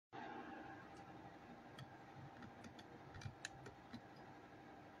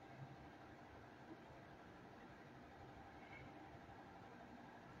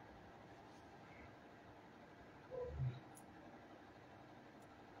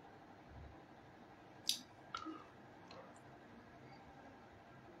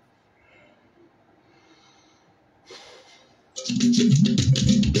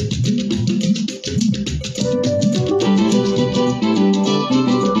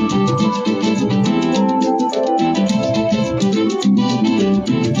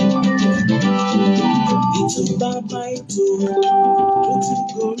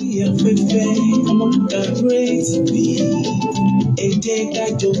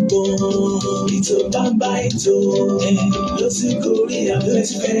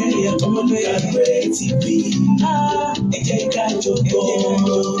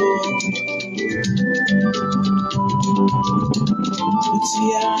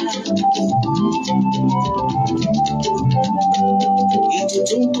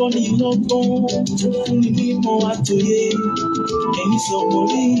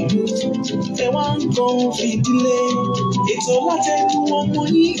Ètò látẹnu ọmọ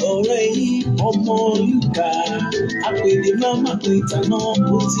yín ọ̀rẹ́ yín ọmọ Olùkà àpèdè máma pè tànà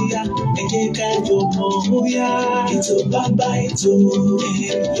ó ti yá ẹ jẹ́ ká jọ mọ̀ bóyá ètò bàbá ètò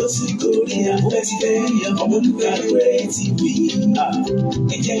ló sì gorí afẹ́fẹ́ ọmọ Olùkà Great TV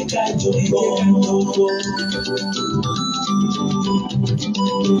ẹ jẹ́ ká jọ mọ̀.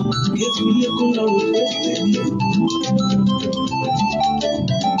 Kékulé kó lọ́wọ́ lọ́wọ́ mi.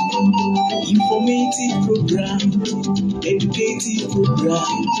 Informative program, educative program,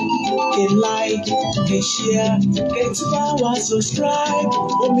 can like, can share, can power, subscribe.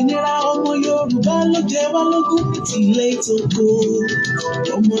 Òmìnira ọmọ Yorùbá ló jẹ wá lógún tilé toko.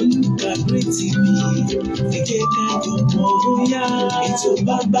 Ọmọ Olùkà Great TV, ẹ jẹ́ ká jọ mọ̀ bóyá ètò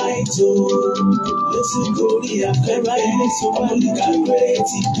bàbá ètò ló sì gorí afẹ́fẹ́. Ọmọ Olùkà Great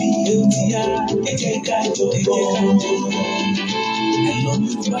TV, ẹ jẹ́ ká jọ mọ̀. I love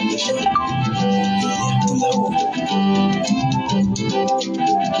Yoruba nation.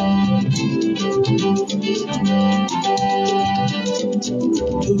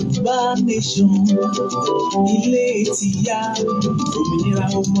 Yoruba nation, ilé tìyá, òmìnira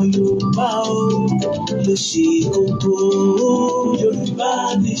ọmọ Yorùbá o ló ṣe kókó. Yorùbá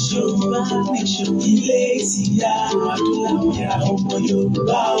nation, ilé tìyá, òmìnira ọmọ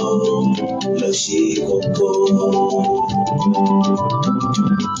Yorùbá o ló ṣe kókó.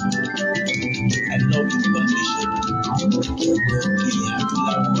 I love Yoruba nation.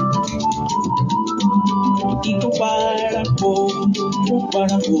 Ikán parapọ̀, wọ́n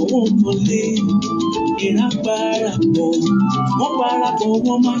parapọ̀, wọ́n mọ̀lé. Ìran parapọ̀, wọ́n parapọ̀,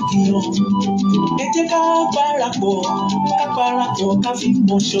 wọ́n máa kìyàn. Ẹ jẹ́ ká parapọ̀, ká fi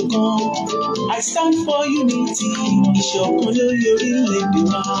mọ̀ ṣọ̀kan. I stand for unity, ìṣọ̀kan lórí orílẹ̀-èdè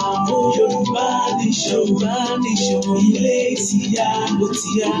wa. Yorùbá nation, ilé tìyá, ó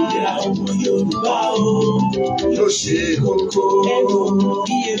tìyá. Ìra ọmọ Yorùbá o ló ṣe kókó. Ẹ̀rọ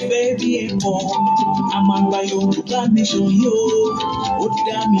bí efẹ́ bí ẹ̀kọ́, a máa gba Yorùbá nation yóò. Ó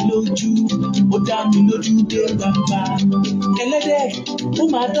dá mi lójú dé gbangba. Ẹlẹ́dẹ̀ ó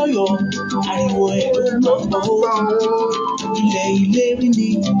máa dọ́yọ̀, ariwo ẹ̀ ló máa pọ̀. Ilẹ̀ ìlérí ni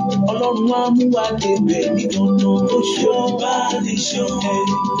Ọlọ́run á mú wa débẹ̀ ní dandan. Yorùbá nation,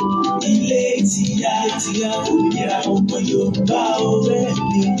 ilé tìyá, òmìnira ọmọ Yorùbá ọ̀rẹ́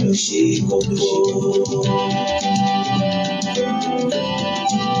mi ló ṣe kókó.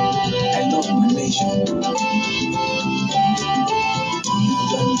 I love my nation.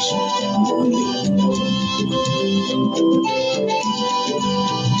 Yorùbá nation,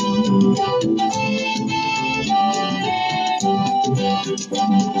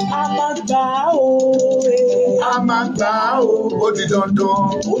 a máa gbà ó di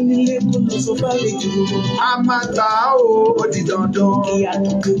dandan. Onílé kó lọ sọ fàlejò. A máa gbà ó di dandan. Kí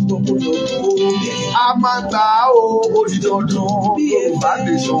àtúntò gbogbo lọ kó yẹ. A máa gbà ó di dandan. Yorùbá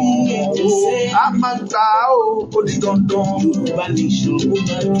nation. A máa gbà ó di dandan. Yorùbá nation ó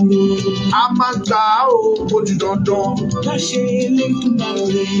máa dúró. A máa gbà ó di dandan. Láṣẹ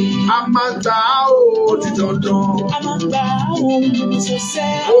Elédùmarè. A máa gbà ó di dandan. A máa gbà ó sọ́sẹ́.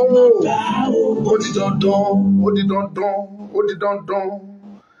 A Owó máa gbà ó di dandan. Ó di dandan. Ó di dandan.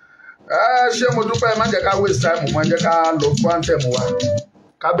 Ṣé mo dúpẹ́ ẹ má jẹ́ ká waste time mọ́ ẹ jẹ́ ká lọ fún anthem wa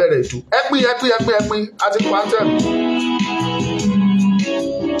ká bẹ̀rẹ̀ ètò. Ẹ pín a ti fún anthem.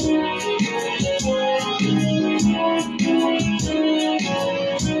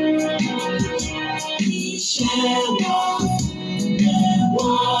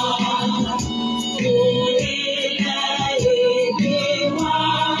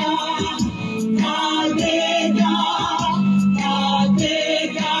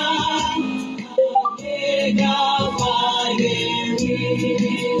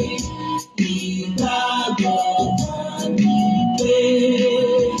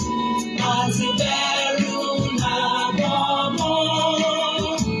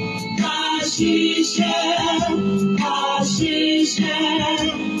 Àṣìṣe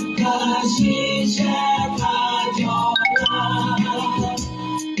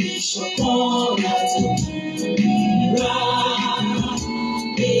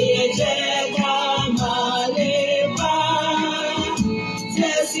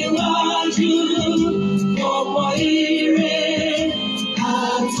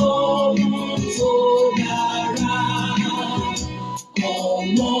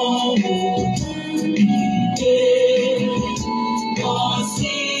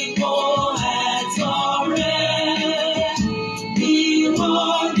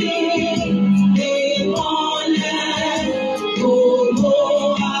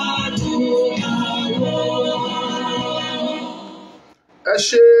Ẹ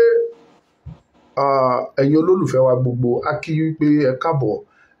ṣé ẹ̀yin olólùfẹ́ wa gbogbo, a kí yín pé ẹ káàbọ̀,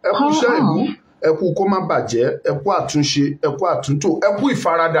 ẹ kú iṣẹ́ ìlú, ẹ kú kó má bàjẹ́, ẹ kú àtúnṣe, ẹ kú àtúntò, ẹ kú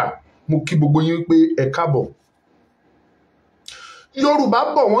ìfaradà. Mo kí gbogbo yín pé ẹ káàbọ̀. Yorùbá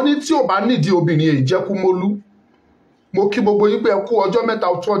bọ̀ wọ́n ní tí ò bá nídìí obìnrin èyí jẹ́ kú mólú. Mo kí gbogbo yín pé ẹ kú ọjọ́ mẹ́ta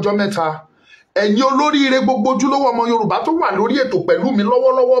ọ̀tún ọjọ́ mẹ́ta. Ẹ̀yin olóríire gbogbo ojúlówó ọmọ Yorùbá tó wà lórí ètò pẹ̀lú mi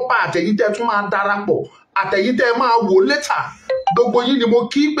lọ́wọ́lọ́wọ́ bá àtẹ̀yìntẹ́ tún máa darapọ̀, àtẹ̀yìntẹ́ máa wò létà. Gbogbo yín ni mo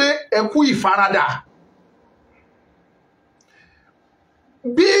kí pé ẹ kú ìfaradà.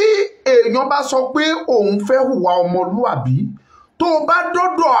 Bí èèyàn bá sọ pé òun fẹ́ hùwà ọmọlúàbí, tó bá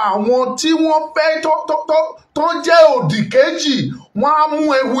dọ́dọ̀ àwọn tí wọ́n fẹ́ tó jẹ́ òdì kejì, wọ́n á mú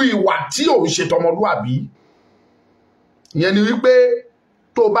ewu ìwà tí òun ṣe tọmọlúàbí. Ìyẹn ni wípé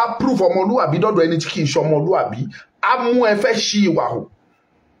tó bá proof ọmọlúàbí dọ́dọ̀ ẹni tí kì í ṣe ọmọlúàbí, á mú ẹ fẹ́ ṣí ìwà hù.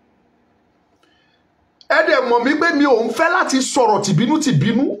 Ẹ dẹ̀ mọ̀ mí pé mi ò ń fẹ́ láti sọ̀rọ̀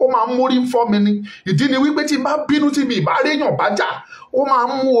tìbínú, ó máa ń mórí fọ́ mi ni. Ìdí ni wípé tí n bá bínú tí mi ìbá réyàn bá jà, ó máa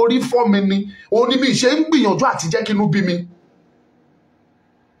ń mú orí fọ́ mi ni. Òun ni mi ṣe ń gbìyànjú àti jẹ́ kí inú bí mi.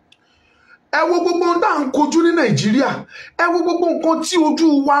 Ẹ wo gbogbo ohun tá à ń kojú ní Nàìjíríà, ẹ wo gbogbo nǹkan tí ojú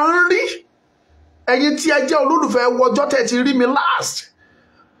wa ń rí. Ẹ̀yin tí ẹ jẹ́ olólùfẹ́ wọjọ́ tẹ́ ti rí mi last,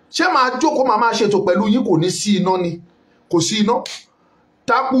 ṣé máa jókòó máa ṣètò pẹ̀lú yín kò ní sí iná ni? Kò sí iná.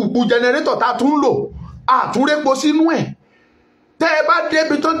 Tápùpù jẹnẹrétọ̀ tá tún lò, àtúrépo sínú ẹ̀. Tẹ́ ẹ bá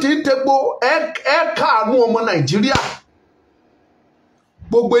débi tó ti ń tepo, ẹ káàánú ọmọ Nàìjíríà.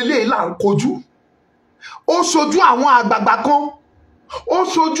 Gbogbo eléyìí là ń kojú. Ó ṣojú àwọn àgbààgbà kan, ó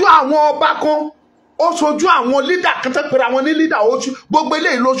ṣojú àwọn ọba kan, ó ṣojú àwọn lídà kan tẹ́ pẹ̀lú àwọn ní lídà ojú. Gbogbo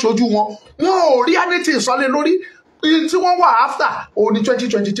eléyìí ló ṣojú wọn. Wọn ò rí anything sọlé lórí. Tí wọ́n wà after òní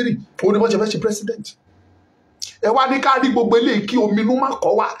 2023, òní wọ́n ṣe fẹ́ ṣe president. Ẹ wá ní ká rí gbogbo eléyìí kí ominú má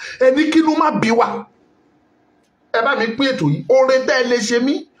kọ́ wa, ẹni kínú má bí wa. Ẹ bá mi pín ètò yìí, oore bẹ́ẹ̀ lè ṣe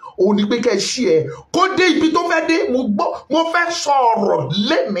mí, òun ni pé kẹ́ ẹ ṣí ẹ kó dé ibi tó fẹ́ dé. Mo fẹ́ sọ ọ̀rọ̀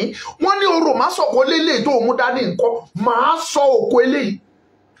lémi. Wọ́n ní orò má sọ̀kò lélẹ̀ tó mú dání nǹkan, màá sọ òkò eléyìí.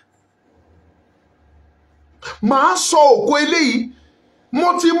 Màá sọ òkò eléyìí. Mo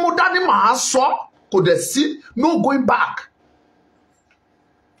ti mú dání, màá sọ, kò dẹ̀ sí no going back.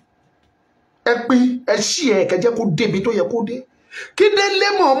 Ẹ pín, ẹ ṣí ẹ kẹjẹ́ kó dé ibi tó yẹ kó dé. Kí Délé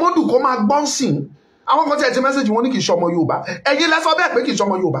Momodu kó máa gbọ́n sìn. Àwọn kan tí ẹ ti mẹ́sẹ̀jì wọn ní kì í ṣọmọ Yorùbá. Ẹ̀yin lẹ sọ bẹ́ẹ̀ pé kì í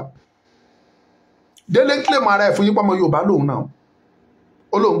ṣọmọ Yorùbá. Délé ń claim ara ẹ̀ fún yín pọ́mọ Yorùbá lòun náà.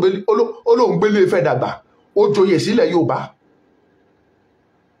 Olóhùn gbélé Ifẹ̀ dàgbà, ó joyè sílẹ̀ Yorùbá.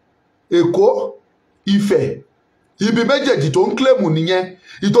 Èkó, Ifẹ̀, ibi méjèèjì tó ń claim nìyẹn.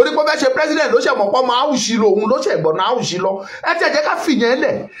 Ìtorí pé fẹ́ ṣe president ló ṣe mọ̀ pọ́ máa hùṣì lọ, òun ló ṣe gbọ̀n náà hùṣì lọ. Ẹ tẹ̀ jẹ́ ká fìyẹn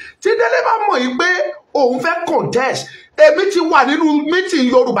lẹ̀. Tí Délé bá mọ̀ yìí pé òun fẹ́ contest, èmi ti wà nínú meeting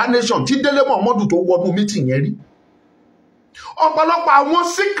Yorùbá Nation tí Délé Momodu tó wọnú meeting yẹn rí. Ọ̀pọ̀lọpọ̀ àwọn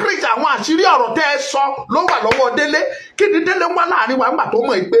secret, àwọn àṣírí ọ̀rọ̀ tẹ́ ẹ sọ ló wà lọ́wọ́ Délé. Kí ni Délé wá láàrin wa nígbà tó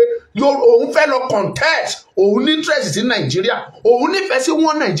mọ̀ pé òun fẹ́ lọ contest, òun ní interest sí Nàìjíríà, òun nífẹ̀ẹ́ sí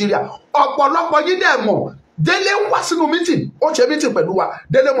wọn Nàìjíríà. Ọ̀pọ̀lọpọ̀ yín dẹ̀ mọ̀ Délé ń wá sínú meeting, ó ṣe meeting pẹ̀lú wa.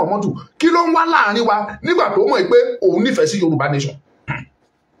 Délé Momodu kí ló ń wá láàrin wa nígbà tó mọ̀ pé òun nífẹ̀ẹ́ sí Yorùbá Nation,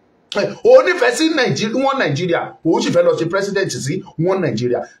 òun nífẹ̀ẹ́ sí wọn Nàìjíríà, òun sì fẹ́ lọ ṣe president sí wọn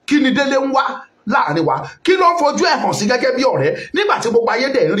Nàìjíríà. Kí ni Délé ń wá láàrin wa? Kí ló ń fojú ẹ̀ hàn sí gẹ́gẹ́ bí ọ̀rẹ́ nígbà tí gbogbo ayé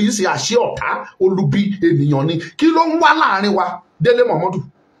dẹ̀ ń rí sí àṣẹ ọ̀tá olubi ènìyàn ni? Kí ló ń wá láàrin wa? Délé Momodu,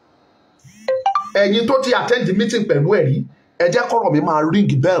 ẹ̀yin tó ti attend the meeting pẹ̀lú ẹ̀rí, ẹ jẹ́ kọ́rọ̀ mi máa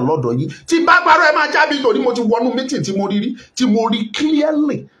ring bell lọ́dọ̀ yín. Tí bá gbárò ẹ máa jábí torí mo ti wọnú meeting tí mo rí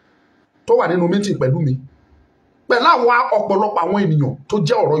clearly tó wà nínú meeting pẹ̀lú mi, pẹ̀lú àwọn ọ̀pọ̀lọpọ̀ àwọn ènìyàn tó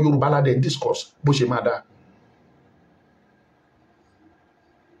jẹ́ ọ̀rọ̀ Yorùbá ládẹ̀ discourse bó ṣe máa dáa.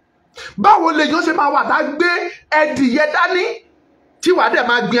 Báwo lèèyàn ṣe máa wà tá gbé ẹdìyẹ dání tí wàá dẹ̀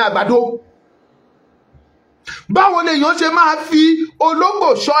máa gbin àgbàdo? Báwo lèèyàn ṣe máa fi ológbò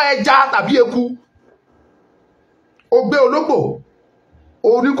ṣọ́ ẹja tàbí eku? Ó gbé ológbò,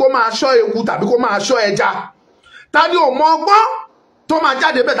 ó ní kó máa ṣọ́ eku tàbí kó máa ṣọ́ ẹja. Ta ni ò mọ ọgbọ́n tó máa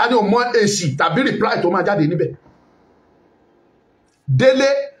jáde bẹ́ẹ̀? Ta ni ò mọ èsì tàbí reply tó máa jáde níbẹ̀? Délé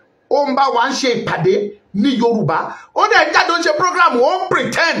ó ń bá wa ń ṣe ìpàdé ní Yorùbá, ó dẹ̀ jáde ó ń ṣe program, ó ń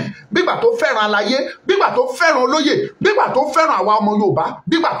pretend bígbà tó fẹ́ràn aláyé, bígbà tó fẹ́ràn olóyè, bígbà tó fẹ́ràn àwa ọmọ Yorùbá,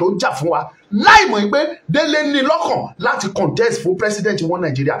 bígbà tó jà fún wa, láì mọ̀ pé Délé ní lọ́kàn láti contest fún president wọn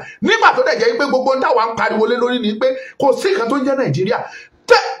Nàìjíríà. Nígbà tó dẹ̀ jẹ́ pé gbogbo táwa ń pariwo lé lórí ni pé kò sí nǹkan tó ń jẹ́ Nàìjíríà.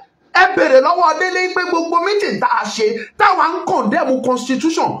 ẹ bèrè lọ́wọ́ Délé pé gbogbo meeting tá a ṣe táwa ń condemn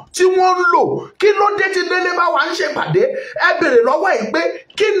constitution tí wọ́n ń lò kí ló dé tí Délé bá wa ń ṣèpàdé ẹ bèrè lọ́wọ́ ẹ̀ pé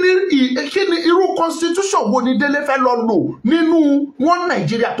kí ni irú constitution wo ni Délé fẹ́ lọ lò nínú wọn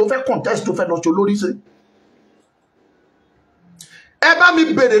Nàìjíríà tó fẹ́ contest tó fẹ́ lọ ṣe olórí sí. Ẹ bá mi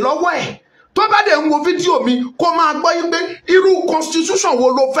bèrè lọ́wọ́ ẹ̀ tó bá dẹ̀ ń wo fídíò mi kó máa gbọ́ yín pé irú constitution wo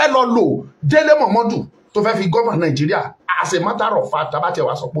ló fẹ́ lọ lò Délé Momodu tó fẹ́ fi govern Nàìjíríà as a matter of fact tàbá tiẹ̀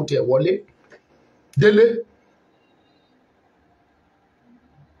wá sọ pé ó tiẹ̀ wọlé Délé.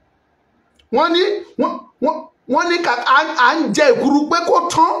 wọ́n ní à ń jẹ ìkúrú pé kó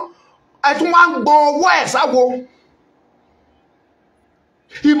tán ẹ tún wá ń gbọ́n ọwọ́ ẹ̀ sáwo.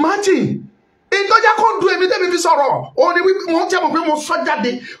 Imagine ìtọ́jà kan dùn èmi tẹ́mi fi sọ̀rọ̀ òun ni wípé wọ́n tẹ́ mọ̀ pé mo sọ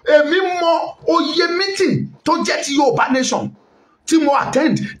jáde èmi mọ oyè meeting tó jẹ́ ti Yorùbá nation tí mo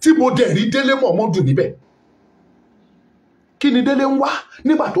attend tí mo dẹ̀ rí Délé Momodu níbẹ̀. Kí ni Délé ń wá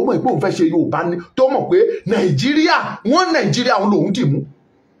nígbà tó mọ̀ pé òun fẹ́ ṣe Yorùbá ni tó mọ̀ pé Nàìjíríà wọ́n Nàìjíríà òun lòun dì mú.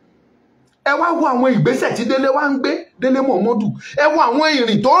 Ẹ wá wo àwọn ìgbésẹ̀ tí Délé wá ń gbé Délé Momodu ẹ wo àwọn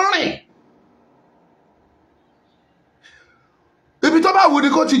ìrìn tó rìn. Ibi tó bá wù ní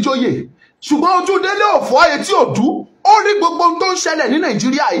kó ti joyè ṣùgbọ́n ojú Délé ò fọ́ etí ò dú ó rí gbogbo ohun tó ń ṣẹlẹ̀ ní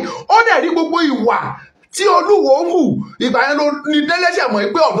Nàìjíríà yìí ó dẹ̀ rí gbogbo ìwà tí Olúwo ń hù ìgbà yẹn ni Délé ṣe mọ̀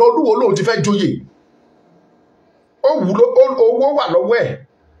pé ọ̀dọ̀ Olúwo lòun ti fẹ́ joyè. Owó wà lọ́wọ́ ẹ̀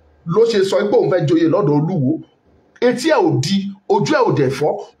ló ṣe sọ pé òun fẹ́ joyè lọ́dọ̀ Olúwo etí ẹ̀ ò di ojú ẹ̀ ò dẹ̀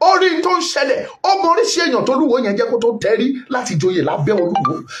fọ́ ó rí tó ń ṣẹlẹ̀ ó mọ oríṣi èèyàn tó Olúwo yẹn jẹ́ kó tó tẹ́rí láti joyè lábẹ́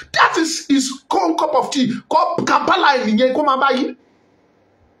Olúwo. That is his cup of tea Kampala nìyẹn kó máa báyìí.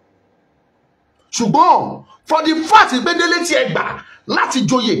 Ṣùgbọ́n for the fact pé Délé ti ẹ gbà láti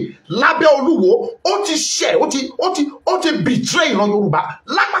joyè lábẹ́ Olúwo ó ti ṣẹ̀ ó ti betray ìran Yorùbá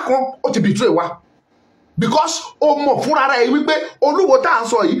lápá kan ó ti betray wa because ó mọ̀ fúnra rẹ̀ wípé Olúwo tá à ń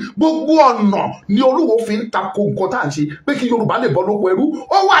sọ yìí gbogbo ọ̀nà ni Olúwo fi ń tako nǹkan tá à ń ṣe pé kí Yorùbá lè bọ́ lóko ẹrú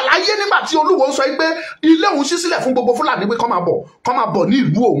ó wà láyé nígbà tí Olúwo ń sọ pé ilé òun ṣí sílẹ̀ fún gbogbo Fúlàní pé kọ́ máa bọ̀ ní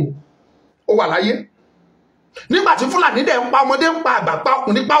ìlú òun ó wà láyé. Nígbà tí Fúlàní dẹ̀ ń pa ọmọdé ń pa àgbà pa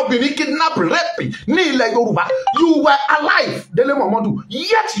ọkùnrin pa obìnrin kidnap rape ní ilẹ̀ Yorùbá you were alive Délé Momodu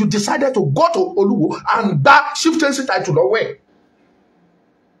yet you decided to go to Olúwo and gba chieftaincy title lọ́wọ́ ẹ̀.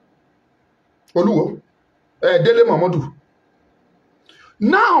 Olúwo Délé Momodu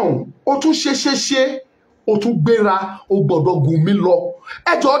now o tún ṣe o tún gbéra o gbọ́dọ̀ Gùnmí lọ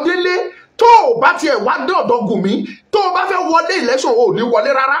ẹjọ́ Délé tó o bá tiẹ̀ wá dé ọ̀dọ̀ Gùnmí tó o bá fẹ́ wọlé election o ò ní wọlé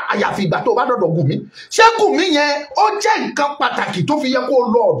rárá àyàfi ìgbà tó o bá dọ̀dọ̀ Gùnmí ṣé Gùnmí yẹn ó jẹ́ nǹkan pàtàkì tó fi yẹ kó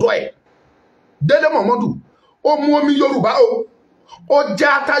o lọ ọ̀dọ̀ ẹ̀. Délé Momodu ó mu omi Yorùbá o ó jẹ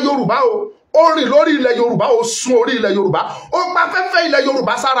ata Yorùbá o ó rìn lórí ilẹ̀ Yorùbá o sun orí ilẹ̀ Yorùbá ó pa fẹ́fẹ́ ilẹ̀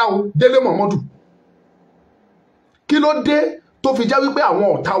Yorùbá sára o Délé Momodu. Kí ló dé tó fi jẹ́ wípé àwọn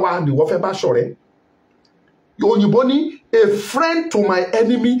ọ̀tá wa ni wọ́n fẹ́ bá ṣọ̀rẹ́? Òyìnbó ní a friend to my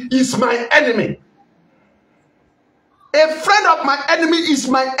enemy is my enemy. A friend of my enemy is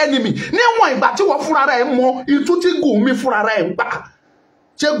my enemy. Níwọ̀n ìgbà tí wọ́n fúnra rẹ̀ mọ ìtú tí Gùnmí fúnra rẹ̀ ń gbà.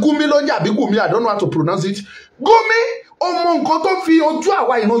 Ṣé Gùnmí ló ń jà bí Gùnmí? I don't know how to pronounce it. Gùnmí ó mọ nǹkan tó fi ojú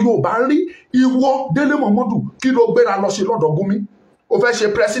àwa ìran Yorùbá rí. Ìwọ Délé Momodu kí ló gbéra lọ sí lọ́dọ̀ Gùnmí? Ó fẹ́ ṣe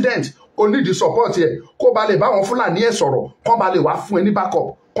president ó need the support yẹ kó ba lè bá wọn Fúlàní ẹ̀ sọ̀rọ̀ kán ba lè wá fún ẹ ní backup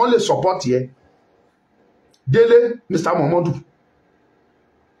kán lè support yẹ. Délé Mr. Momodu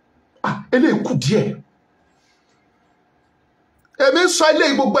eléyìí kù díẹ̀. Èmi sọ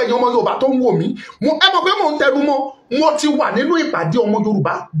eléyìí gbogbo ẹ̀yin ọmọ Yorùbá tó ń wò mí ẹ mọ̀ pé mò ń tẹnu mọ́ mo ti wà nínú ìpàdé ọmọ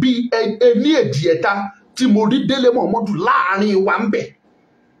Yorùbá bíi ẹni èdì ẹ̀ta tí mo rí Délé Momodu láàrin wa ń bẹ̀.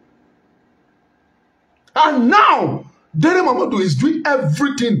 And now Dele Momodu is doing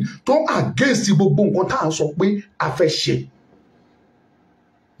everything to against gbogbo nǹkan tá à ń sọ pé a fẹ́ ṣe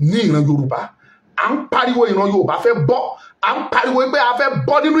ní ìran Yorùbá. À ń pariwo ìran Yorùbá fẹ́ bọ́, à ń pariwo pé a fẹ́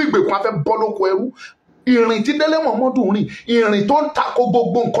bọ́ nínú ìgbèkùn, a fẹ́ bọ́ lóko ẹrú. Ìrìn tí Dele Momodu rìn, ìrìn tó ń tako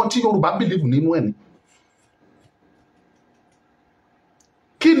gbogbo nǹkan tí Yorùbá believe nínú ẹ̀ ni.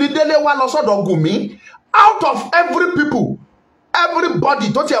 Kí ni Délé wá lọ sọ́dọ̀ Gùnmí? Out of everybody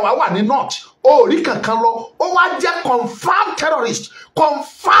tó tiẹ̀ wá wà ní north ó rí kankan lọ ó wá jẹ́ confirmed terrorist,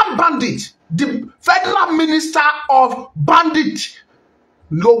 confirmed bandit, the federal minister of bandit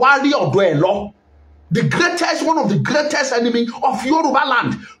ló wá rí ọ̀dọ̀ ẹ̀ lọ. The greatest, one of the greatest enemy of Yoruba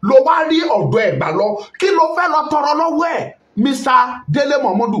land ló wá rí ọ̀dọ̀ ẹ̀ gbà lọ. Kí ló fẹ́ lọ tọrọ lọ́wọ́ ẹ̀? Mr. Dele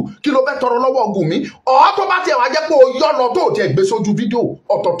Momodu kí ló fẹ́ tọrọ lọ́wọ́ Gùnmí? Ọ̀ọ́ tó bá tiẹ̀ wá jẹ́ pé o yọ lọ tó tiẹ̀ gbé sójú fídíò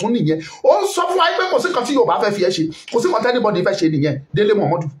ọ̀tọ̀ tún nìyẹn. Ó ń sọ fún wa pé kò sí kan tí Yorùbá fẹ́ fi ẹ́ ṣe, kò sí kan tí anybody fẹ́ ṣe nìyẹn. Dele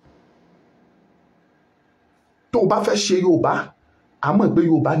Momodu tó o bá fẹ́ ṣe Yorùbá àmọ́ pé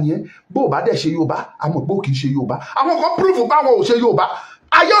Yorùbá ni ẹ́, bó o bá dẹ̀ ṣe Yorùbá àmọ́ pé ó kì í ṣe Yorùbá. Àwọn kan prove pé àwọn ò ṣe Yorùbá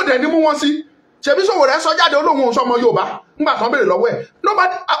ayé òde ni mú wọn sí ṣebí Sowore sọ jáde olóhùn sọmọ Yorùbá nígbà tán béèrè lọ́wọ́ ẹ̀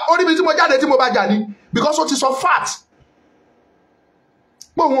nobody orí mi tí mo jáde tí mo bá jà ní because ó ti sọ fact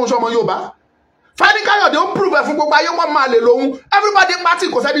pé òun sọmọ Yorùbá Fani Káyọ̀dé ó prove ẹ̀ fún gbogbo ayé wọn máa lè lòun everybody party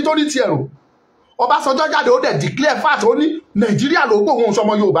kò sẹ́ni tó ní tiẹ̀ rò Ọbásanjọ́ jáde ó dẹ̀ declare fact ó ní Nàìjíríà ló pé òun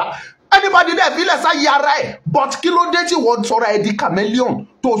sọmọ Yorùbá anybody dẹ̀ fi lẹ̀ sáyé ara ẹ̀ but kí ló dé tí wọ́n sọra ẹ̀ di chameleon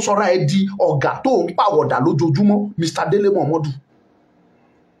tó sọra ẹ̀ di ọ̀gá tó ń pàwọ̀dà lójoojúmọ́ Mr. Dele Momodu.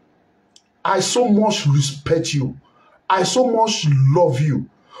 I so much respect you. I so much love you.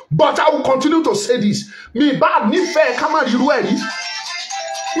 But I will continue to say this. Mi bá nífẹ̀ẹ́ ká má ríru ẹ̀ rí.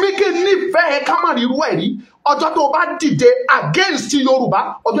 Mi kì í nífẹ̀ẹ́ ká má ríru ẹ̀ rí. Ọjọ́ tó bá dìde against Yorùbá,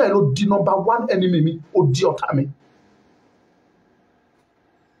 ọjọ́ ẹ̀ ló di number one enemy mi, ó di ọ̀tá mi.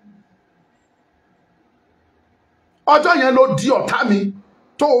 Ọjọ́ yẹn ló di ọ̀tá mi.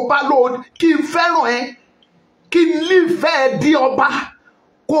 Tó o bá lò kí n fẹ́ràn ẹ, kí n nífẹ̀ẹ́ di ọba.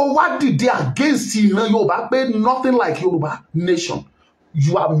 Kó wá dìde against ìran Yorùbá pé nothing like Yorùbá nation.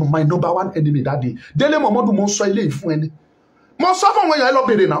 You are my number one enemy that day. Dele Momodu mo sọ ilé ìfún ẹni. Mo sọ fún àwọn èèyàn lọ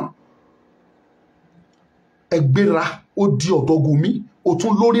bèrè náà. Ẹgbẹ́ra ó di ọ̀dọ̀ Gumi. Ó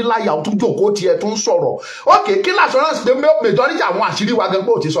tún lórí láyà ó tún jókòó tiẹ̀ tún sọ̀rọ̀. Okay, kí l'assurance pé majority àwọn àṣírí wa gan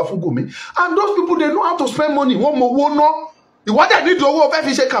pé ó ti sọ fún Gumi. And those people they know how to spend money. Wọ́n mọ owó ná. Ìwọ́dẹ̀ nídìí owó fẹ́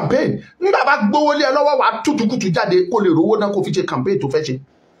fi ṣe campaign. Nígbà bá gbówó lé ẹ lọ́wọ́ wà tútùkùtù jáde kó lè rówó náà kó fi ṣe campaign tó fẹ́ ṣe.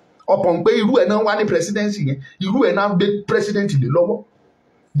 Ọ̀pọ̀ pé irú ẹ̀ náà wá ní presidency yẹn irú ẹ̀ náà gbé president lé lọ́wọ́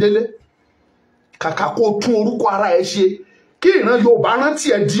Délé kàkà kó tún orúkọ ara ẹ̀ ṣe kí ìran Yorùbá rántí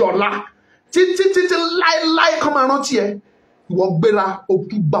ẹ̀ di ọ̀la títí láéláé kán máa rántí ẹ̀ ìwọ gbéra ó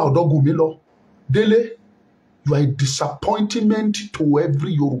tún gba ọ̀dọ̀ Gumi lọ Délé you are a disappointment to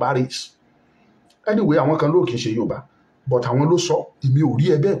every Yorùbá race anyway àwọn kan ló kì í ṣe Yorùbá but àwọn ló sọ èmi ò rí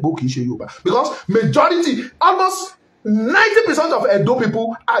ẹ bẹ́ẹ̀ pé ó kì í ṣe Yorùbá because majority almost 90% of Edo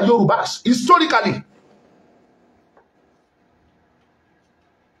people are Yorubas, historically.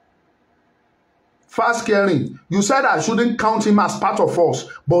 Fast caring. You said I shouldn't count him as part of us.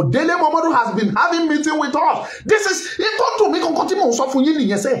 But Dele Momodu has been having meeting with us. This is, it don't do me continue so for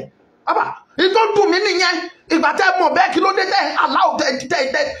you say. Aba, it don't do me nìyẹn. If I tell more back, you know, they allow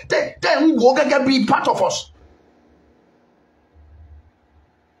they go get be part of us.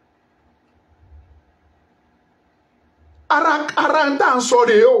 Ara ń dá ń sọ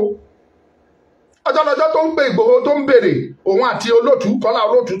rèé o ọjọ́lọ́jọ́ tó ń pè Ìgbòho tó ń bèrè òun àti olóòtú Kọ́lá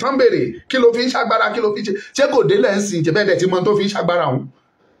olóòtú tó ń bèrè kí ló fi ń ṣàgbára kí ló fi ṣe kò délẹ̀ ń sìn jẹ́bẹ́ẹ̀dẹ̀ tí mo tó fi ń ṣàgbára òun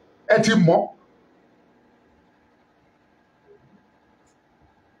ẹ ti mọ̀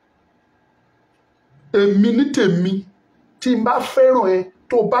èmi ní tèmi tí n bá fẹ́ràn ẹ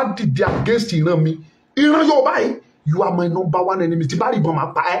tó bá dìde against ìran mi ìran Yorùbá yìí you are my number one enemy tí bá rí ìbọn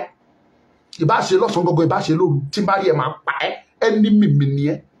máa pa ẹ́ ìbá ṣe lọ́sàn gbogbo ìbá ṣe lóru tí bá rí ẹ máa pa ẹ́ ẹni mímì ni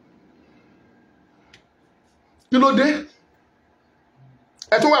ẹ́ kí ló dé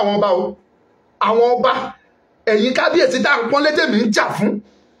ẹ tún wà àwọn ọba o àwọn ọba ẹ̀yin kábíyèsí dá nǹkan lédè mi ń jà fún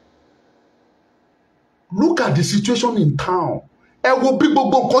look at the situation in town ẹ wo bí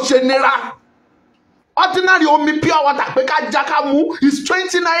gbogbo nǹkan ṣe nira ordinary omi pure water pé ká já ká mú is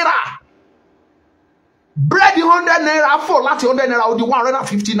 20 naira bread 100 naira fò láti 100 naira ó di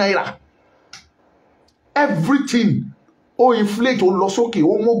 150 naira. Everything ó inflate ó lọ sókè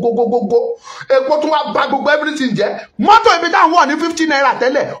ó mú gógógógó epo tún wá bà gbogbo everything jẹ́ mọ́tò ibi táwọn wọ̀ ní 50 naira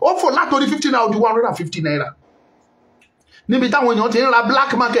tẹ́lẹ̀ ó fò látòrí 50 naira ó di 150 naira níbi táwọn èèyàn ti ń ra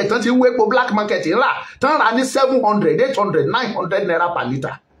black market tán ti ń wépo black market ń rà tán rà ní 700 800 900 naira per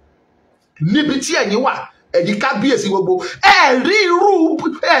litre níbi tí ẹ̀yin wà ẹ̀yin kábíyèsí gbogbo ẹ rí irú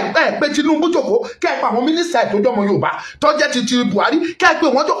ẹ pé Tinubu jókòó kẹ́ ẹ pa àwọn mínísítà tó jọmọ Yorùbá tó jẹ́ ti Buhari kẹ́ ẹ pé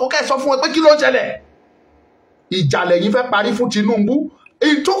wọ́n jókòó kẹ́ ẹ sọ fún wọn pé kí ló ń ṣẹlẹ̀ ìjà lẹ́yìn fẹ́ parí fún Tinubu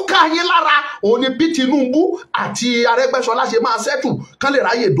ìtúkà yín lára òun ni bí Tinubu àti Arẹ́gbẹ́ṣọlá ṣe máa ṣẹ́tù kán lè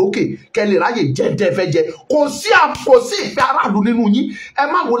ráyè dókè kẹ́ lè ráyè jẹ́jẹ́fẹ́jẹ́ kò sí ìfẹ́ aráàlú nínú yín ẹ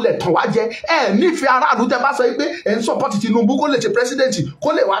má wọlé tàn wá jẹ ẹ nífẹ̀ẹ́ aráàlú tẹ bá sọ pé ẹ ń sọpọ́tì Tinubu kó lè ṣe pírẹsidẹ́ǹtì kó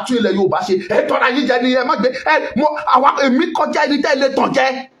lè wá tún ilẹ̀ Yorùbá ṣe ẹ tọ́ra yín jẹ ni ẹ má gbé èmi kọjá ẹni tẹ́ lè tàn jẹ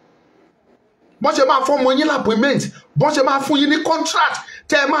bọ́n ṣe máa fún ọmọ yín lápòímẹ́ǹtì bọ́n ṣe máa fún yín ní contract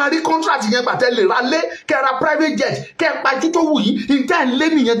tẹ́ máa rí contract yẹn gbà tẹ́ lè ra lé kẹ́ ra private jet kẹ́ pa ojú tó wù yín ìtẹ́ ń lé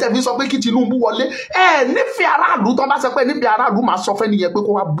nìyẹn tẹ́ fi sọ pé kí Tinubu wọlé ẹ nífẹ̀ẹ́ aráàlú tó bá sọ pé nífẹ̀ẹ́ aráàlú máa sọ fẹ́ nìyẹn pé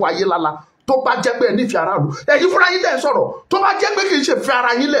kó wá bu ayé lálá tó bá jẹ́ pé ẹ nífẹ̀ẹ́ aráàlú ẹ̀yin fúnra yín tẹ́ ń sọ̀rọ̀ tó bá jẹ́ pé kì í ṣe fẹ́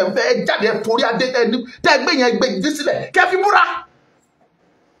ara yín lẹ̀ ń fẹ́ jáde forí adé tẹ́ gbé yẹn gbé yín sílẹ̀ kẹ́ fi búra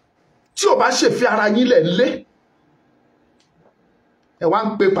tí ò bá ṣe fẹ́ ara yín lẹ̀ lé ẹ wá ń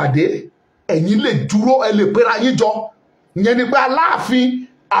pe pàdé ẹ̀yin lè dúró ẹ lè pera yín jọ ìyẹn ni pé Aláàfin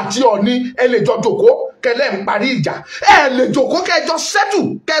àti Ọ̀ọ̀ni ẹ lè jọ jókòó kẹlẹ́ ń parí ìjà, ẹ lè jókòó kẹjọ settle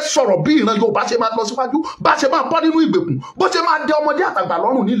kẹ sọ̀rọ̀ bí ìran Yorùbá ṣe máa lọ síwájú, bá ṣe máa bọ́ nínú ìgbèkùn, bó ṣe máa dé ọmọdé àtàgbà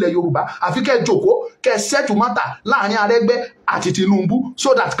lọ́rùn nílẹ̀ Yorùbá. Àfi kẹ jókòó kẹ settle matter láàrin Arẹ́gbẹ́ àti Tinubu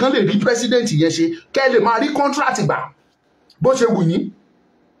so that kan lè rí president yẹn ṣe, kẹ lè máa rí contract gbà bó ṣe wù yín.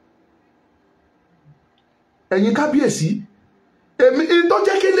 Ẹ̀yin kábíyèsí, èmi tó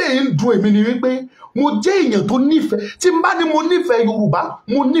jẹ́ kí lèyìn dùn èmi ni wípé mo jẹ́ èèyàn tó nífẹ̀ẹ́, tí n bá ní mo nífẹ̀ẹ́ Yorùbá,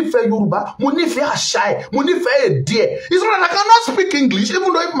 mo nífẹ̀ẹ́ Yorùbá, mo nífẹ̀ẹ́ àṣà ẹ̀, mo nífẹ̀ẹ́ èdè ẹ̀. It's not that I cannot speak English,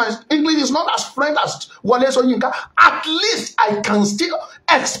 even though if my English is not as fluent as Wole Soyinka, at least I can still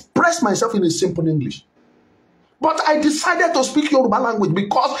express myself in a simple English. But I decided to speak Yoruba language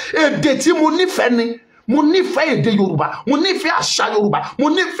because èdè tí mo nífẹ̀ẹ́ ni. Mo nífẹ̀ẹ́ èdè Yorùbá, mo nífẹ̀ẹ́ àṣà Yorùbá, mo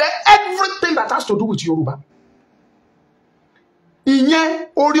nífẹ̀ẹ́ everything that has to do with Yorùbá. Ìyẹn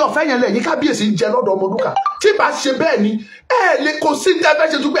orí ọ̀fẹ́ yẹn lẹ́yìn kábíyèsí ń jẹ lọ́dọ̀ Ọmọlúkà. Tí bá ṣe bẹ́ẹ̀ ni ẹ lè kò sí tẹ́fẹ́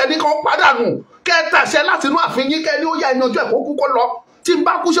ṣe dúpẹ́ ẹni kan pàdánù kẹtàṣẹ láti inú ààfin yín kẹ́ ní ó yá ẹni ọjọ́ ẹ̀kọ́ kúkọ́ lọ. Tí n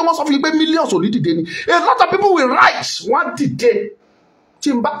bá kú ṣé wọ́n sọ fún yín pé millions ò ní dìde ni. A lot of people will rise, wọ́n dìde. Tí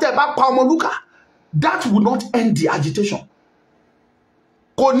n bá tẹ́ bá pa Ọmọlúkà, that will not end the agitation.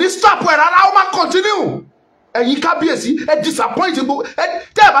 Kò ní stop ẹ̀ rárá, ó máa continue. Ẹ̀yin kábíyèsí ẹ disappoint gbogbo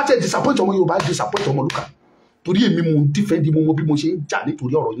tẹ́ ẹ bá tẹ́ disappoint ọmọ Yorùbá, disappoint Ọmọlúkà. Torí èmi mo ń dífẹ́ndì mo bí mo ṣe ń jà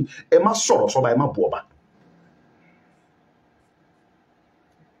nítorí ọ̀rọ̀ yín. Ẹ má sọ̀rọ̀ sọ́ba, ẹ má bu ọba.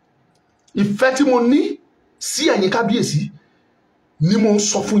 Ìfẹ́ tí mo ní sí ẹ̀yin kábíyèsí ni mo ń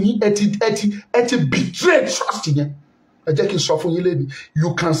sọ fún yín. Ẹ ti betray trust yẹn. Ẹ jẹ́ kí n sọ fún yín lẹ́ni.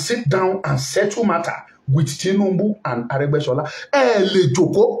 You can sit down and settle matter with Tinubu and Arẹ́gbẹ́ṣọlá. Ẹ lè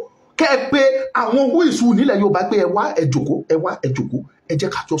jókòó kẹ́ pé àwọn owó ìṣù nílẹ̀ Yorùbá pé ẹ wá ẹ jókòó, ẹ wá ẹ jókòó. Ẹ jẹ́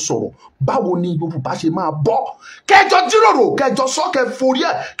ká jọ sọ̀rọ̀ báwo ni Yorùbá ṣe máa bọ́, kẹjọ jíròrò, kẹjọ sọ, kẹ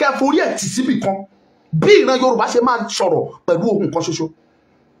forí ẹ̀ tì síbì kan bí ìran Yorùbá ṣe máa sọ̀rọ̀ pẹ̀lú ohun kan ṣoṣo.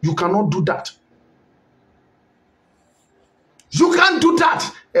 You cannot do that. You can't do that.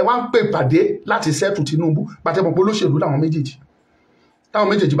 Ẹ wá ń pè pàdé láti settle Tinubu pàtẹ́mọ̀ pé olóṣèlú làwọn méjèèjì. Táwọn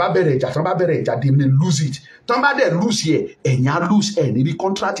méjèèjì bá bẹ̀rẹ̀ ìjà, tán bá bẹ̀rẹ̀ ìjà, they may lose it. Tán bá dẹ̀ lose ẹ̀, ẹ̀yìn á lose ẹ̀ ní rí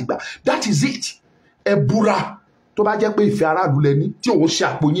contract gbà. That is it. Ẹ búra tó bá jẹ́ pé ìfẹ́ aráàlú lẹ ní tí òun ṣe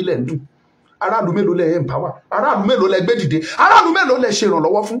àpò yín lẹ̀ ń dùn. Aráàlú mélòó lẹ empower, aráàlú mélòó lẹ gbé dìde, aráàlú mélòó lẹ ṣe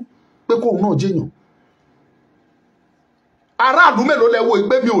ìrànlọ́wọ́ fún pé kóun náà jẹ́yàn. Aráàlú mélòó lẹ wo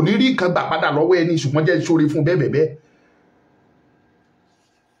pé mi ò ní rí nǹkan gbà padà lọ́wọ́ ẹni ṣùgbọ́n jẹ́ ìṣòro fún bẹ́ẹ̀ bẹ́ẹ̀.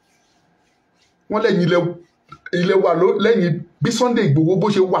 Wọ́n lẹ́yìn ilé wa lẹ́yìn bí Sunday Igboho bó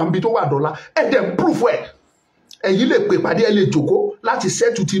ṣe wà níbi tó wà dọ́là ẹ̀ dẹ̀ proof ẹ̀. Ẹ̀yin lè pè pàdé, ẹ lè jókòó láti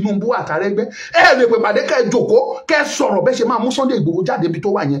settle Tinubu àtàrẹ́gbẹ́. Ẹ lè pè pàdé kẹ́ jókòó kẹ́ sọ̀rọ̀ bẹ́ẹ̀ ṣe máa mú Sunday Igboho jáde ibi tó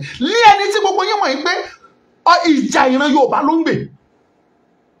wà yẹn. Ní ẹni tí gbogbo yín mọ̀ yín pé ìjà ìran Yorùbá ló ń gbè.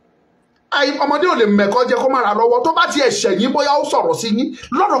 Ọmọdé ò lè mẹ̀kọ́ jẹ kó má ra lọ́wọ́. Tó bá ti ẹ̀ṣẹ̀ yín bóyá ó sọ̀rọ̀ sí yín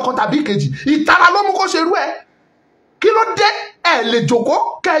lọ́rọ̀ kan tàbí kejì, ìtara ló mú kó ṣe rú ẹ̀. Kí ló dé? Ẹ lè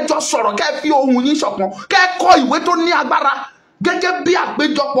jókòó kẹ́ jọ sọ̀rọ̀, kẹ́ fi ohun yín ṣọ̀kan, kẹ́ kọ ìwé tó ní agbára gẹ́gẹ́ bí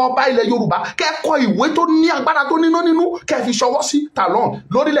àpéjọpọ̀ ọba ilẹ̀ Yorùbá, kẹ́ kọ ìwé tó ní agbára tó níná nínú, kẹ́ fi ṣọwọ́ sí Talon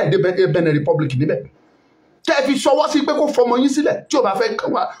lórílẹ̀-èdè Benin Republic níbẹ̀. Kẹ́ fi ṣọwọ́ sí pé kó fọmọ yín sílẹ̀ tí ó bá fẹ́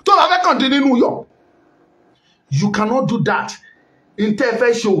kàn dín nínú yọ̀. You cannot do that. Ntẹ́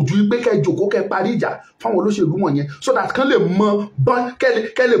fẹ́ ṣe ojú pé kẹ́ jókòó kẹ́ parí ìjà fáwọn olóṣèlú wọ̀nyẹn so that kán lè mọ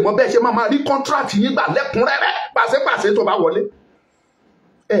kẹ́ lè mọ bẹ́ẹ̀ ṣe máa rí contract yín gbà lẹ́kùnrẹ́rẹ́ pàṣẹpàṣẹ tó bá wọlé.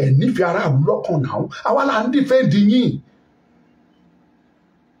 Ẹ nífẹ̀ẹ́ aráàlú lọ́kàn náà, àwa là ń defend yín.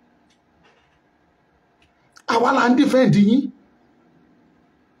 Àwa là ń defend yín.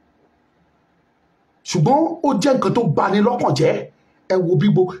 Ṣùgbọ́n ó jẹ́ nǹkan tó bani lọ́kàn jẹ́. Ẹ wo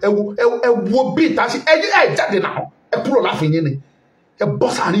bí ìta ṣe ẹ jáde náà, ẹ kúrò láàfin yín ni. Ẹ bọ́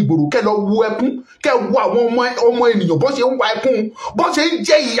sáàrin ìgboro kẹ́ lọ wo ẹkún, kẹ́ wo àwọn ọmọ ènìyàn bó ṣe ń wa ẹkún, bó ṣe ń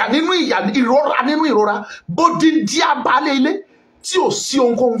jẹ ìyà nínú ìrora nínú ìrora, bó di abálé ilé tí ò sí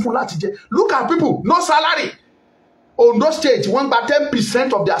ohunkóhun fún láti jẹ. Look at people, no salary. Ondo State wọ́n gba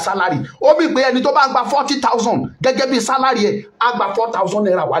 10% of their salary. Ó mì pé ẹni tó bá gba 40,000 gẹ́gẹ́ bí salary ẹ̀ á gba 4,000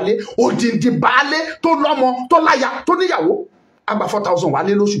 naira wálé. Òdìdí baálé tó lọ́mọ tó láya tó níyàwó á gba 4,000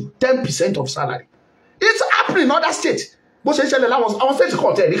 wálé lóṣù, 10% of salary. It's happening in other states. Bó ṣe ń ṣẹlẹ̀ láwọn state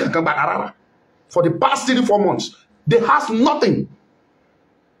court ẹ̀ ní kankan gbà rárá. For the past 3-4 months they has nothing.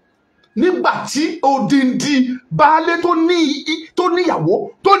 Nígbà tí òdìdí baálé tó níyàwó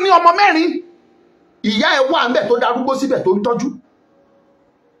tó ní ọmọ 4, ìyá ẹ̀ wà ńbẹ̀ tó darúgbó síbẹ̀ tó ń tọ́jú,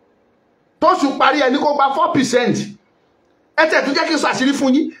 tó sùn parí ẹni kó gba 4%. Ẹ tẹ̀ tún jẹ́ kí n sọ àṣírí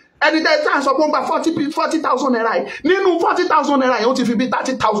fún yín. Ẹni tẹ́ tá à ń sọ pé ó ń gba 40,000 naira yìí, nínú 40,000 naira yìí ó ti fi bí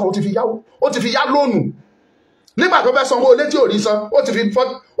 30,000 ó ti fi yáwó, ó ti fi yá lóònù. Nígbà tó fẹ́ sanwó ilé tí ò rí san, ó ti fi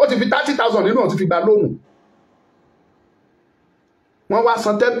 30,000 nínú ó ti fi gba lóònù. wọ́n wá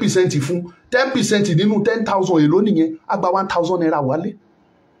san 10% fún 10% nínú 10,000 èló nìyẹn á gba 1,000 naira wálé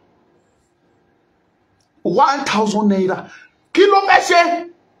 1,000 naira kí ló fẹ́ ṣe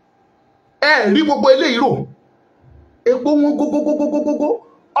ẹ rí gbogbo eléyìí rò epo wọn gógógógógógó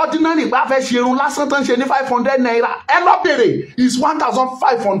ordinary bá fẹ́ ṣe irun lásán tán ṣe ní 500 naira ẹ lọ bèrè is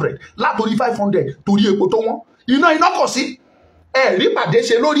 1,500 látòrí 500 torí epo tó wọ́n iná kò sí ẹ rí pàdé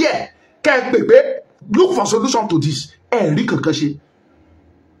ṣe lórí ẹ kẹ́ pè pé look for solution to this ẹ rí kankan ṣe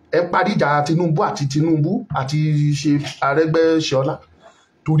ẹ parí ìjà Tinubu àti ṣe Arẹ́gbẹ́ṣọlá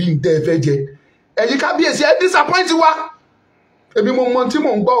torí ń tẹ́ ẹ fẹ́ jẹ ẹ̀yin kábíyèsí ẹ disappoint wa èmi mo mọ tí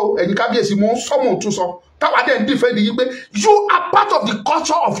mò ń gbọ́ o ẹ̀yin kábíyèsí mo ń sọ mò ń tún sọ táwa dẹ̀ ń dìfẹ́ nìyí pé you are part of the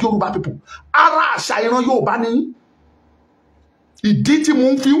culture of Yoruba people ara àṣà ìran Yorùbá ni ìdí tí mo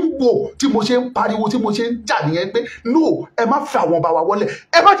ń fi ń wò tí mo ṣe ń pariwo tí mo ṣe ń jà nìyẹn pé no ẹ má fi àwọn ọba wa wọlé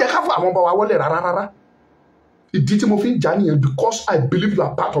ẹ má jẹ́ ká fún àwọn ọba wa wọlé rárá ìdí tí mo fi ń jà nìyẹn because I believe you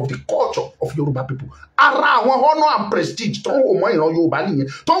are part of the culture of Yoruba people ara àwọn honour and prestige tó ń wò mọ́ ìran Yorùbá nìyẹn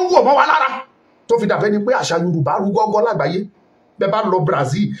tó ń wò mọ́ wa lára tó fi dàbẹ́ ni pé àṣà Yorùbá rú gọ́gọ́ lágbàáyé bẹ́ẹ̀ bá lọ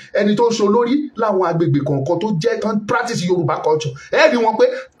Brazil ẹni tó ń ṣe olórí láwọn agbègbè kọ̀ọ̀kan tó jẹ́ tán practice Yorùbá culture ẹ rí wọn pé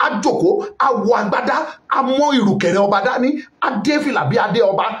a jókòó a wọ agbádá a mọ ìrùkẹ̀rẹ̀ ọba dání a dé fìlà bí adé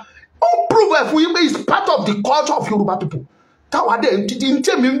ọba ó ń prove ẹ̀ fún yín pé it's part of the culture of Yoruba people táwa dẹ̀ ń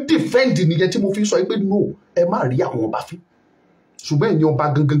tẹ̀mí ń defend nìyẹn tí mo fi sọ pé no ẹ má rí àwọn ọba fín ṣùgbọ́n ẹ̀yin ọba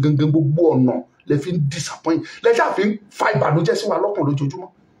gangan gbogbo ọ̀nà lẹ fi ń disappoint lẹ ṣáà fi ń fa ìbànújẹ́ sí wa lọ́kàn lójoojúmọ́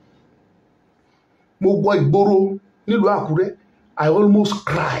mo wọ ìgboro nílùú Àkúrẹ́ I almost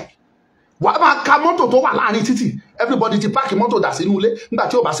cry wàá máa ka mọ́tò tó wà láàrin títì everybody ti páàkì mọ́tò dà sínú ilé nígbà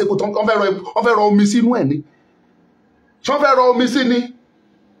tí ò bá sékò tán wọ́n fẹ́ rọ omi sínú ẹ̀ ni tí wọ́n fẹ́ rọ omi sí ni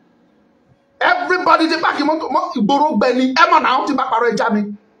everybody ti páàkì mọ́tò ìgboro gbẹ ni ẹ mọ̀ náà ti bá parọ́ ẹja mi.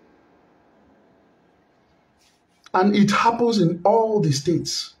 And it happens in all the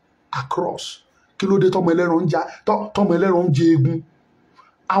states across kí ló dé tọmọ ẹlẹ́ran ń jẹ egun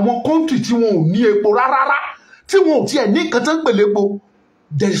àwọn kọ́ńtì tí wọn ò ní epo rárá tí wọn ò tiẹ̀ ní nǹkan tó ń pèlè epo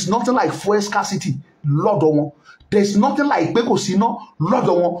there is nothing like fuel scarcity lọ́dọ̀ wọn there is nothing like pé kò sí iná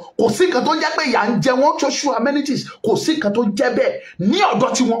lọ́dọ̀ wọn kò sí nǹkan tó jẹ́ pé ìyà ń jẹ wọ́n social amenities kò sí nǹkan tó jẹ́ bẹ́ẹ̀ ní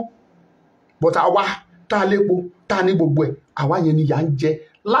ọ̀dọ̀ tiwọn but àwa tá a lépo tá a ní gbogbo ẹ̀ àwa yẹn ni ìyà ń jẹ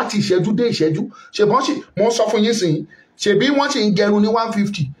láti ìṣẹ́jú dé ìṣẹ́jú ṣèbọn sì mo sọ fún yín sìn ṣèbí wọ́n sì ń gẹrun ní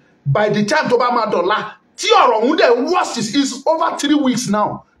 150 by the time tó bá máa dọ̀la tí ọ̀rọ̀ ọ̀hún dẹ̀ worst is over 3 weeks now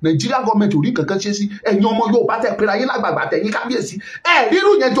Nigeria government ò rí kankan ṣe sí ẹ̀yin ọmọ Yorùbá tẹ̀ pera yín lágbàgbà tẹ̀yìn kábíyèsí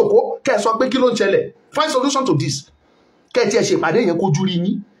rírú yẹn jòkó kẹ́ ẹ sọ pé kí ló ń ṣẹlẹ̀ find solution to this kẹ́ ẹ tiẹ̀ ṣèpàdé yẹn kójú rí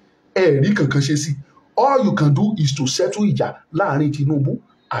yín rí kankan ṣe sí all you can do is to settle ìjà láàrin Tinubu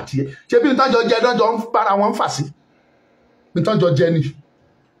àti ẹ ṣé bí nǹkan jọ jẹ lọ́jọ́ ń bára wọn fà sí nǹkan jọ jẹ ni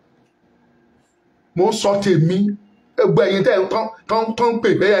mo ń sọ tèmi ẹgbẹ́ ẹ̀yin tẹ́ tó ń pè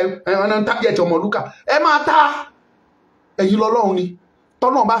pé ẹ̀wọ̀n ń tágẹ̀tì Ọmọlúkà ẹ máa ta ẹ̀yin lọ́lọ́run ni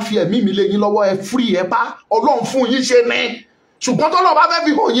tọ́lọ́run bá fi ẹ̀mí mi lé yín lọ́wọ́ ẹ free ẹ bá Ọlọ́run fún yín ṣe ní ṣùgbọ́n tọ́lọ́run bá fẹ́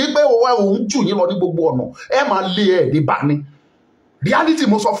fi hàn yín pé òun jù yín lọ ní gbogbo ọ̀nà ẹ máa lé ẹ̀ ní bá ní reality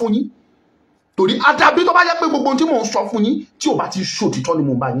mo sọ fún yín torí àdàbí tó bá jẹ́ pé gbogbo ohun tí mò ń sọ fún yín tí ò bá ti ṣòtítọ́ ni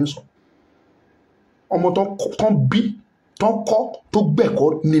mo bá yín sọ ọmọ tán bí tán kọ́ tó gbẹ̀kọ́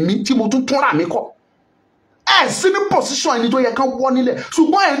ni mí tí mo tún túnra mi kọ́ ẹ sí ní position ẹni tó yẹ kán wọ́ nílẹ̀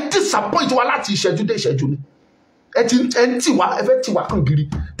ṣùgbọ́n ẹ ń disappoint wa láti ìṣẹ́jú dé ìṣẹ́jú ni ẹ ń tì wá ẹ fẹ́ tì wá kàn gírí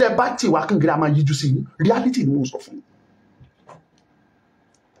tẹ bá tì wá kàn gírí a máa yíjú sí yín reality ni mo sọ fún yín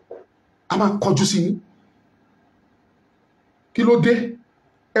a máa kọjú sí yín kí ló dé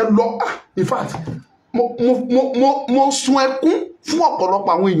ẹ lọ in fact mo sun ẹkún fún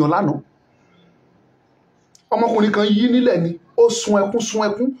ọ̀pọ̀lọpọ̀ àwọn èèyàn lánàá ọmọkùnrin kan yí nílẹ̀ ni ó sun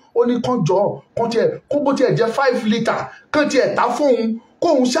ẹkún ó ní kán jọ kán tiẹ̀ kó bó tiẹ̀ jẹ́ 5 litre kán tiẹ̀ ta fóun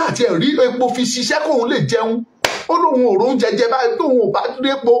kóun ṣáà tiẹ̀ rí epo fi ṣiṣẹ́ kóun lè jẹun ó lóun ò róúnjẹ jẹ báyìí tóun ò bá rí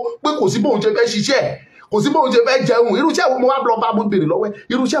epo pé kò sí bóun ṣe fẹ́ ṣiṣẹ́ kò sí bóun ṣe fẹ́ jẹun irúṣẹ́ wo mo wá lọ bá mo bèrè lọ́wọ́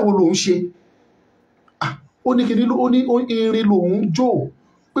irúṣẹ́ wo lòun ṣe ó ní kíní ó ní irin lòun jó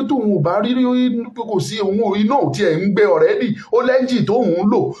pé tóun ò bá rí kò sí òun iná ò tiẹ̀ ń gbé ọ̀rẹ́dì ó lẹ́ńjì tóun ń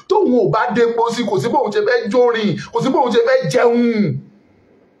lò tóun ò bá dépo sí kò sí bóun ṣe fẹ́ jórin kò sí bóun ṣe fẹ́ jẹun.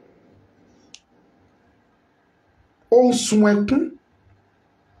 ó ń sun ẹkún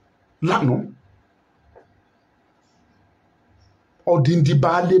lánàá ọ̀dìndì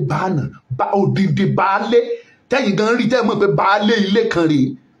baálé bánà ọ̀dìndì baálé tẹ́yìn gan rí tẹ́yìn mọ̀ pé baálé ilé kan rèé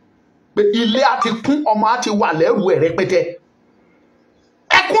pé ilé á ti kún ọmọ á ti wà lẹ́rù ẹ̀ rẹpẹtẹ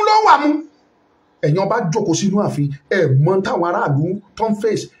ẹkún ló wà mú ẹ̀yin ọba jókòó sínú ààfin ẹ̀ mọ̀ táwọn aráàlú tó ń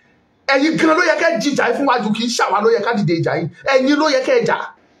fèsì ẹ̀yin gan ló yẹ kẹ́ jìjà fún wájú kì í ṣàwa ló yẹ ká dìde ìjà yìí ẹ̀yin ló yẹ kẹ́ jà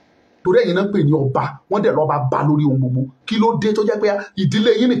torí ẹ̀yin náà pè ní ọba wọ́n dẹ̀ lọ́ba bá lórí ohun gbogbo kí ló dé tó jẹ́ pé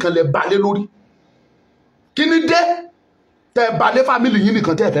ìdílé yín nìkan lẹ balẹ̀ lórí kí ni dé tẹ́ balẹ̀ fámìlì yín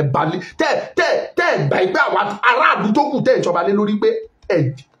nìkan tẹ́ fẹ́ balẹ̀ tẹ́ gbà pé àwọn aráàlú tó kù tẹ́ ìjọba lé lórí pé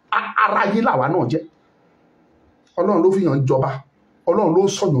ara yín làwa náà jẹ́ ọlọ́run ló fi yàn jọba ọlọ́run ló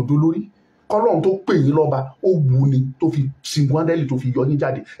sọ̀yàn dó lórí kọ́lọ́run tó pè yín lọ́ba ó wù ní tó fi singuandeli tó fi yọ yín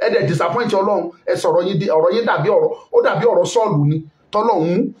jáde ẹ dẹ̀ disappoint ọlọ́run ẹ sọ̀rọ̀ yín ọ̀rọ̀ yín dàbí ọ̀rọ̀ Sọ́ọ̀lù ni tọ́lọ́run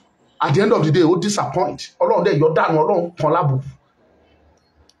mú at the end of the day ó disappoint ọlọ́run dẹ̀ yọ dànù ọlọ́run kan lábùkù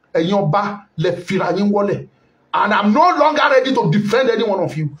ẹ̀yin ọba lẹ fira yín wọlẹ̀ and I'm no longer ready to defend any one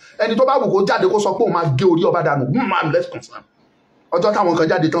of you ẹni tó bá wù kó jáde kó sọ pé òun máa gé orí ọba dànù I'm less concerned ọjọ́ táwọn kan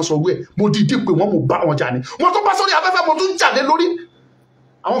jáde tán sọ wí ẹ̀ mo dìídì pé wọ́n mo bá wọn jà ní wọ́n tó bá sórí afẹ́fẹ́ mo tún jáde lórí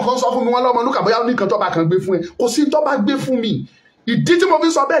àwọn kan sọ fún mi wọ́n lọ́mọ lúkà bóyá oníkan tó bá kan gbé fún ẹ kò sí tó bá gbé fún mi ìdí tí mo fi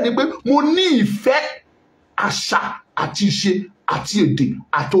sọ bẹ́ẹ̀ ni pé mo ní ìfẹ́ àṣà àti ìṣe àti èdè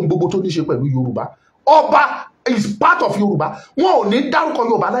àti ohun gbogbo tó ní ṣe pẹ̀lú Yorùbá ọba is part of Yorùbá wọn ò ní dárúkọ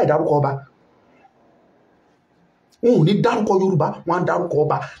Yorùbá láì dárúkọ ọba wọn ò ní dárúkọ Yorùbá wọn á dárúkọ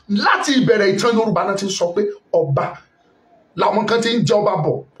ọba láti ìbẹ̀rẹ̀ ìtàn Yorùbá náà ti sọ pé ọba làwọn kan ti ń jẹ ọba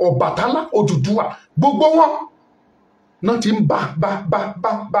bọ̀ Ọbàtálá Odùduwà gbogbo wọn náà ti ń bá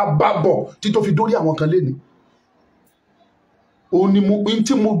bọ̀ tí tó fi dórí àwọn kan léni òun ni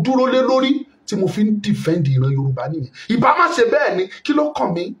tí mo dúró lé lórí tí mo fi ń defend ìran Yorùbá nìyẹn ìbá má ṣe bẹ́ẹ̀ ni kí ló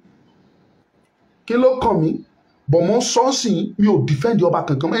kàn mí bọ̀ mọ́ sọ́ọ̀sì mi ò defend ọba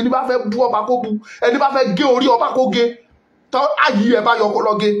kankan ẹni bá fẹ́ bú ọba kó bú ẹni bá fẹ́ gé orí ọba kó gé tọ́ ayé ẹ bá yọ kó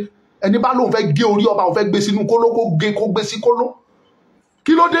lọ gé ẹni bá lóun fẹ́ gé orí ọba òun fẹ́ gbé sínú kóló kó gé kó gbé sí kóló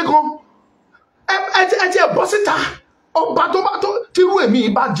kí ló dé gan ẹ ti ẹ bọ́ síta ọba tó bá tó tírú èmi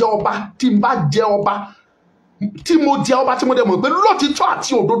bá jẹ ọba tí n bá jẹ ọba tí mo jẹ ọba tí mo dẹ̀ mọ̀ pé lótìtọ́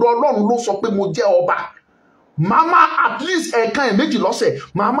àti òdodo Ọlọ́run ló sọ pé mo jẹ ọba màá at least ẹ̀ẹ̀kan méjì lọ́sẹ̀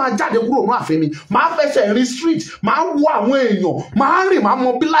màá jáde kúrò ní ààfin mi màá fẹsẹ̀ rin street màá wo àwọn èèyàn màá rìn màá mọ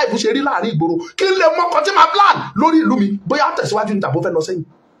bí life ṣe rí láàrin ìgboro kí n lè mọ ọkọ tí màá plan lórí ìlú mi bóyá tẹ̀síwájú ní tàbó fẹ́ lọ sẹ́yìn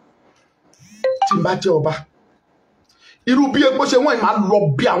tí n bá jẹ ọba irú bí epo ṣe wọ́n máa lọ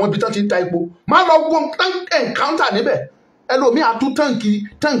bí àwọn ibi tán ti ń ta epo máa lọ wọ́n encounter níbẹ̀ ẹlòmíì á tú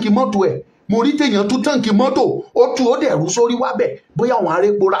táǹkì mọ́tò ẹ̀ mo rí téèyàn tú táǹkì mọ́tò ó tú ó dẹ̀ rú sórí wábẹ̀ bóyá àwọn ará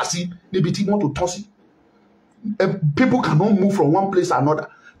epo rà sí níbi tí mọ́tò tán sí people cannot move from one place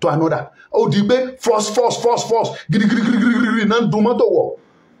to another ó di pé force girigirigirigiri náà ń dun mọ́tò wọ̀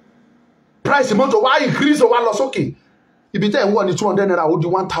price mọ́tò wá increase wá lọ sókè ibi tẹ́ ẹ̀ ń wọ̀ ní 200 naira ó di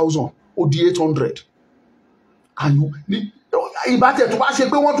 1000 ó di 800 àyù ní ìbátẹ̀ tó wá ṣe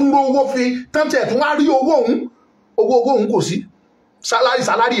pé wọ́n tún ró owó fi tẹ́ntẹ̀ tó wá rí owó òun kò sí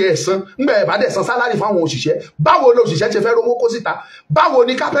sálárì ẹ̀ san ńgbẹ̀ ẹ̀ bá dẹ̀ san sálárì fáwọn òṣìṣẹ́ báwo ni òṣìṣẹ́ ṣe fẹ́ rówó kó síta báwo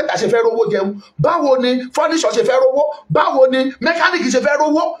ni kápẹ́ntà ṣe fẹ́ rówó jẹun báwo ni fọ́níṣọ̀ ṣe fẹ́ rówó báwo ni mẹkáníìkì ṣe fẹ́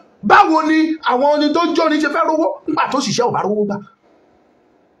rówó báwo ni àwọn oní tó ń jóni ṣe fẹ́ rówó ńgbà tó ṣiṣẹ́ ò bá rówó gbà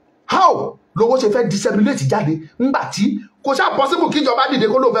how lówó ṣe fẹ́ disseminate jáde ńgbà tí kò ṣáà possible kíjọba dìde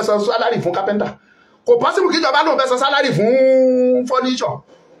kó lóun fẹ́ san sálárì fún kápẹ́ntà kò possible kíjọba lóun fẹ́ san sálárì fún fọ́níṣọ̀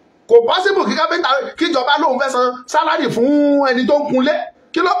kò possible kíjọba lóun fẹ́ san sálárì fún ẹni tó ń kunlé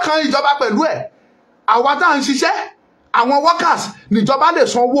kí ló kan ìjọba pẹ̀lú ẹ̀ àwa tá à ń ṣiṣẹ́ àwọn workers níjọba lè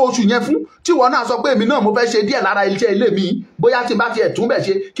san owó oṣù yẹn fún tí wọn náà sọ pé èmi náà mo fẹ́ ṣe díẹ̀ lára iṣẹ́ ilé mi bóyá tí bá tiẹ̀ tún bẹ̀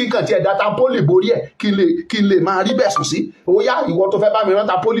ṣe kí kàn tiẹ̀ data poli borí ẹ̀ kí n lè máa rí bẹ̀ sùn sí óyá ìwọ tó fẹ́ bá mi rán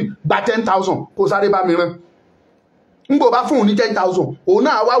ta poli gba 10,000 kó sáré bá mi rán ń bò bá fún òun ní 10,000 òun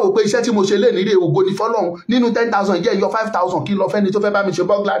náà wá wò pé iṣẹ́ tí mo ṣe lè nílé ògo ní fọ́lọ́run nínú 10,000 jẹ́ yọ 5,000 kí n lọ fẹ́ni tó fẹ́ bá mi ṣe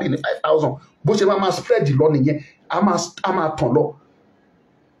burglary ní 5,000 bó ṣe máa spread lọ nìyẹn a máa tàn lọ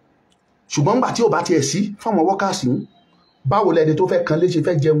ṣùgbọ́n nígbà tí ò bá tiẹ̀ sí fáwọn workers ń báwo lẹni tó fẹ́ kan lé ṣe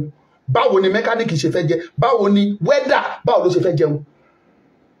fẹ́ jẹun báwo ni mẹkáníìkì ṣe fẹ́ jẹ báwo ni wẹ́dà báwo ló ṣe fẹ́ jẹun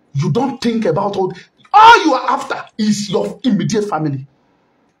you don't think about all you are after is your immediate family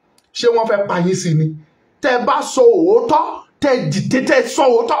ṣé wọ́n fẹ́ pa yín sí ni tẹ́ bá sọ òótọ́ tẹ́ dìde tẹ́ sọ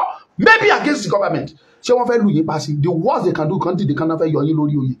òótọ́ maybe against the government ṣé wọ́n fẹ́ lù yín pa sí the worst they can do kan dìde kan náà fẹ́ yọ yín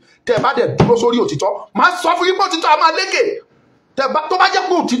lórí oyè tẹ́ bá dẹ̀ dúró sórí òtítọ́ máa sọ fún yín pé òtítọ́ a máa lékè tó bá jẹ́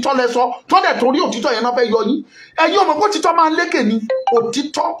pé òtítọ́ lẹ sọ tó dẹ̀ torí òtítọ́ yẹn náà fẹ́ yọ yín ẹ̀yin ò mọ̀ pé òtítọ́ máa ń lékè ni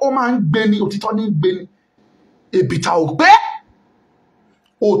òtítọ́ ó máa ń gbé ni òtítọ́ ní ń gbé ni èbìtà ò pé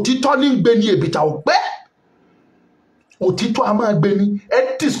òtítọ́ ní ń gbé ni èbìtà ò pé òtítọ́ a máa gbé ni ẹ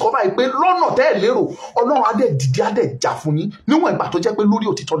discover pé lọ́nà tẹ́ ẹ lérò ọlọ́run adé dìde adé jà fún yín níwọ̀n ìgbà tó jẹ́ pé lórí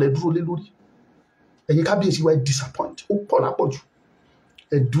òtítọ́ lẹ dúró lé lórí ẹ̀yin kábíyèsí wa ẹ disappoint ó pọ̀ lápọ̀jù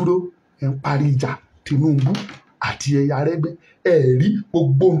ẹ dúró ẹ ń parí ìjà Tinubu àti ẹ̀yà Arẹ́gbẹ́ ẹ rí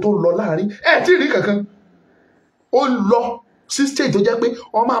gbogbo ohun tó ń lọ láàrin ẹ tí ì rí kankan ó lọ sí stage tó jẹ́ pé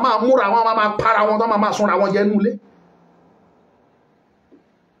wọ́n máa múra wọn máa para wọn tó máa súnra wọn jẹ́ nulẹ̀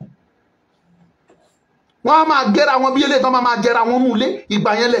wọ́n á máa gẹ́ra wọn bí eléyìí tán máa gẹ́ra wọn nù lé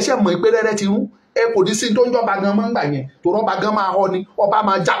ìgbà yẹn lẹ́sẹ̀ mọ̀ pé rẹ́rẹ́ ti rún ẹ kò ní sí tó ń jọba gan mọ́ ńgbà yẹn tó rọ́ba gan máa họ ni ọba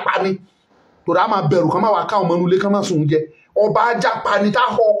máa jápa ni tó rà máa bẹ̀rù kán máa wà ká ọmọ nulẹ̀ kán máa sùn jẹ ọba jápa ni tá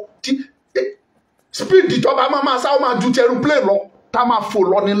họ tí speed tọ́ba máa sá ó máa ju ti aeroplane lọ tá máa fò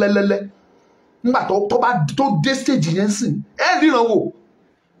lọ ní lẹ́lẹ́lẹ́ nígbà tó dé stage yẹn sìn ẹ ríran wò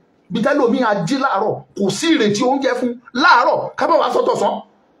bitẹ́lómi ají láàárọ̀ kò sí ìrètí oúnjẹ fún láàárọ̀ kábọ̀ wá sọ́tọ̀ sán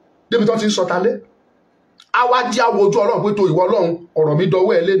débi tó ti ń sọta lé àwa jí àwòjú ọlọ́run pé tó ìwọ ọlọ́run ọ̀rọ̀ mi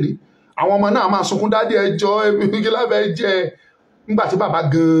dọwọ́ ẹ léni àwọn ọmọ náà máa sunkún dádì ẹjọ́ ẹbí lábẹ́ jẹ nígbà tí bàbá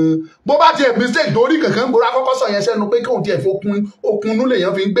gan-an bó bá tiẹ̀ mistake torí kankan gbòòrò akọ́kọ́ sọ yẹn sẹ́nu pé kóun tiẹ̀ fi okun inú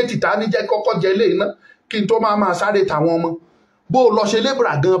lèèyàn fi ń gbé tìta níjẹ́ kọ́kọ́ jẹ lé iná kí n tó máa sáré tàwọn ọmọ bó o lọ ṣe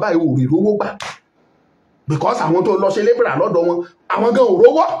lébùrà gan báyìí ò rí rówó gbà because àwọn tó lọ ṣe lébùrà lọ́dọ̀ wọn àwọn gan ò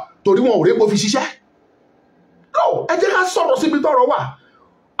rówó torí wọn ò répo fi ṣiṣẹ́ no ẹ jẹ́ ká sọ̀rọ̀ síbi tọ́rọ̀ wà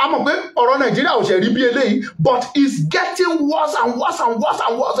a mọ̀ pé ọ̀rọ̀ nàìjíríà ò ṣe rí bí eléyìí but it's getting worse and worse and worse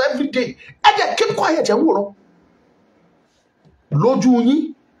and worse every day ẹ jẹ́ keep quiet ẹ̀ ń wòran lójú yín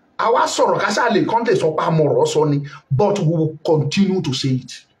àwa sọ̀rọ̀ káṣá lè kọ́ńtẹ̀ sọ pé àmọ̀rọ̀ sọ ni but we will continue to say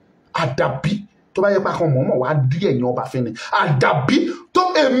it àdàbí tó bá yẹ pé àwọn mọ̀ọ́mọ̀ wá dí ẹ̀yìn ọba fún ni àdàbí tó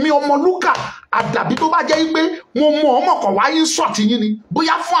èmi Ọmọlúkà àdàbí tó bá jẹ́ pé mo mọ̀ọ́mọ̀ kan wáyé sọ̀tì yín ni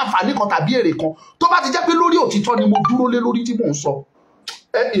bóyá fún àǹfààní kan tàbí èrè kan tó bá ti jẹ́ pé lórí òtítọ́ ni mo dúró lé lórí tí mò ń sọ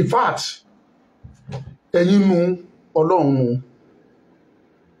in fact ẹ̀yin nu ọlọ́run nu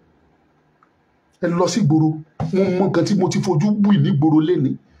ẹ lọ sí ìgboro mo mọ nǹkan tí mo ti fojú bù ní ìgboro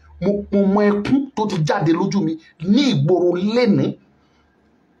léni mo mọ ẹkún tó ti jáde lójú mi ní ìgboro léni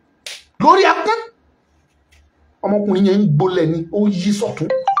lórí ẹkún ọmọkùnrin yẹn ń gbolẹ̀ ni ó yí sọ̀tún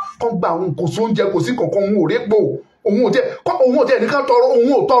kán gba òun kò sóúnjẹ kò sí kankan òun ò régbò òun ò tẹ nìkan tọrọ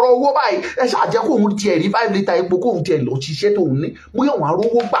òun ò tọrọ owó báyìí ẹ ṣàjẹ́ kó òun tiẹ̀ rí 5 litre epo kó òun tiẹ̀ lọ ṣiṣẹ́ tóun ní bóyá òun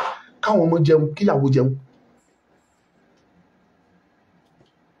arówó gbà káwọn ọmọ jẹun kíyàwó jẹun.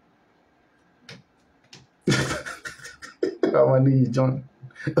 àwọn ní John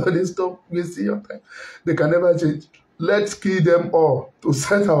they stop wasting your time they can never change let's kill them all to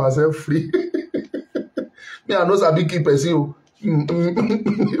set ourselves free me I no sabi kill person o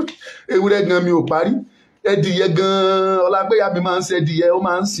ewúrẹ́ gan mi ò parí ẹdìyẹ gan ọlágbéyà mi máa ń ṣe ẹdìyẹ ó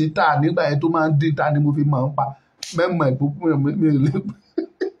máa ń ṣe tà nígbà yẹn tó máa ń dín ta ni mo fi máa ń pa mẹ́mọ̀ ìpópó mi ò lè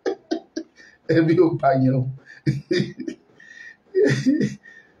ẹbí ò bá yẹn o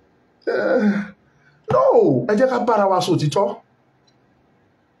no ẹ jẹ́ ká bára wa sòtítọ́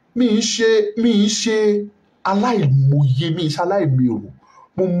mi ń ṣe aláìmọye mi ń ṣe aláìmọ̀rò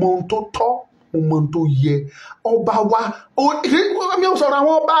mo mọ ohun tó tọ́ mo mọ ohun tó yẹ ọba wa mi ò sọ̀rọ̀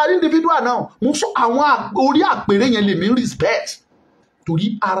àwọn ọba individual náà mo sọ àwọn orí àpèrè yẹn lèmi ń respect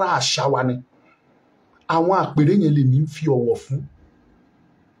torí ara àṣà wa ni àwọn àpèrè yẹn lèmi ń fi ọ̀wọ̀ fún.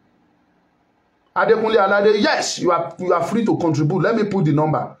 Adékúnlé Aládé yes you are free to contribute let me put the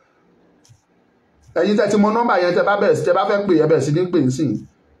number ẹ̀yin tẹ́ ti mọ nọ́mbà yẹn tẹ́ bá fẹ́ pè ẹ bẹ̀rẹ̀ sí ní pè ń sìn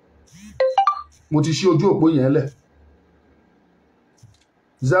mo ti ṣí ojú òpó yẹn lẹ̀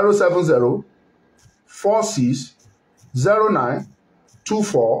 070 46 09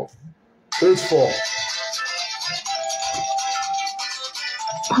 24 84.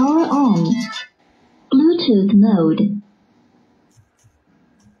 Power on. Bluetooth mode.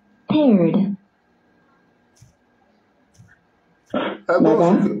 Paired.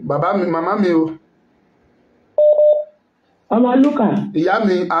 Bàbá mi màmá mi o. Ọmọlúkà. Ìyá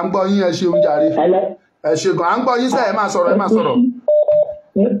mi à ń gbọ́ yín ẹ ṣeun jàre. Ẹ ṣe gan à ń gbọ́ yín sẹ́ ẹ máa sọ̀rọ̀ ẹ máa sọ̀rọ̀.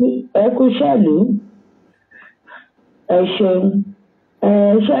 Ẹ kú sẹ́ẹ̀lú. Ẹ ṣeun.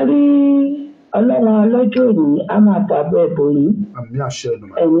 Ṣe rí ọlọ́run ọlọ́jọ́ òní á máa dàbọ̀ ẹ̀bùn yìí. Àmì àṣẹ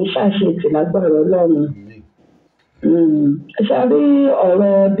ìdùnnú. Ẹ̀yin ṣàṣetì lágbára ọlọ́run. Ṣe rí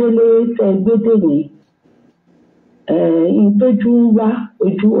ọ̀rọ̀ Délé tẹ gbédè yìí. Ìtọ́jú wá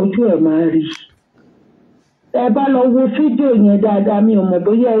ojú ẹ̀ máa rí. Ẹ bá lọ wo fídíò yẹn dáadáa mi ò mọ̀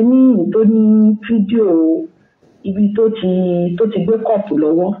bóyá ẹ ní tó ní fídíò ibi tó ti gbé kọ́ọ̀pù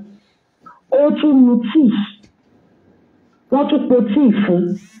lọ́wọ́. Ó tún mu tíì. Wọ́n tún po tíì fún.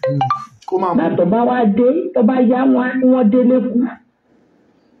 Bàtọ̀ bá wá dé tó bá yá wọ́n délé kú.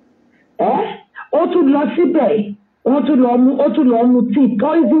 Ó tún lọ síbẹ̀ ó tún lọ mu tíì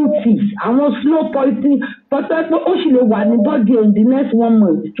poison tea àwọn slow poison tọ́tọ́ pé ó sì lè wà ní body in the next 1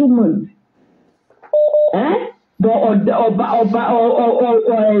 month 2 months. Bọ̀ ọba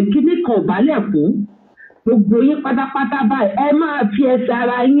kíní kan ò bá lẹ̀ fún gbogbo yín pátápátá báyìí ẹ máa fi ẹsẹ̀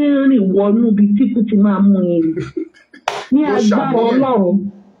ara yín rìn wọnú ibi tí kò ti máa mú yín ní agbára Ọlọ́run.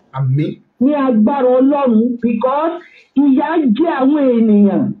 Àmín. Ní agbára Ọlọ́run because ìyà jẹ àwọn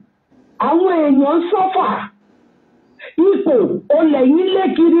èèyàn sọ́fà ipò olè yín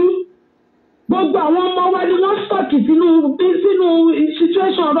lékiri gbogbo àwọn ọmọ wa ni wọ́n stọ̀kì sínú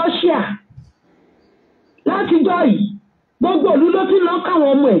situation Russia látijọ́ yìí gbogbo òlu ló ti lọ káwọn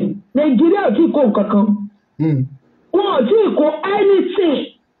ọmọ ẹ̀ Nàìjíríà ò tí ì kó nǹkan kan wọn ò tí ì kó anything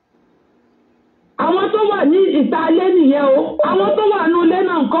àwọn tó wà ní ìta ilé nìyẹn o àwọn tó wà ní ilé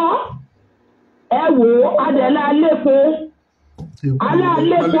náà kọ́ ẹ wò ó adẹ̀lá lépo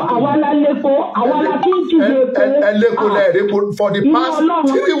alálépo àwalálépo àwalákí ń jíjẹ epo ẹlẹ́po lẹ́ẹ̀rẹ́po for the past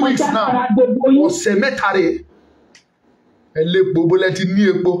 3 weeks now ọ̀sẹ̀ mẹ́ta rẹ̀ ẹlẹ́po bólẹ́ ti ní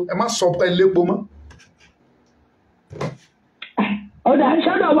epo ẹ má sọ pé ẹlẹ́po mọ́. ọ̀dà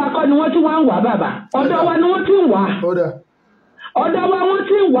ṣọ́dọ̀ wa kọ́ ni wọ́n ti wá ń wà bàbá ọ̀dọ̀ wa ni wọ́n ti ń wà ọ̀dọ̀ wa wọ́n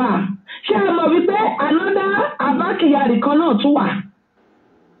ti ń wà ṣé ẹ mọ̀ wípé ànádá Abba Kyari kan náà tún wà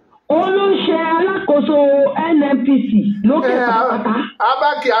òun ló ń ṣe alákòóso NNPC lókè pátápátá. Abba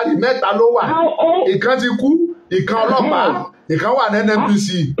Kyari mẹ́ta ló wà ìkan ti kú ìkan ọlọ́pàá ìkan wà ní NNPC.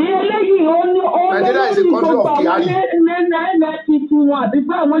 eléyìí ó ní gbogbo àwọn NNPC wọn àti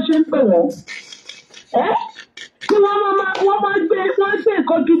pé àwọn ṣe ń pè wọ́n. Kí wọ́n máa gbé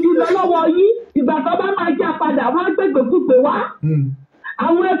nǹkan gidi lọ lọ́wọ́ yìí ìgbà tó bá máa já padà wọ́n á gbégbèkúgbè wá.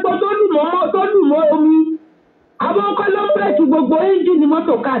 Àwọn epo tó lù mọ́ omi àwọn ọkọ̀ ló ń bẹ̀rẹ̀ gbogbo ẹ́ńjìnì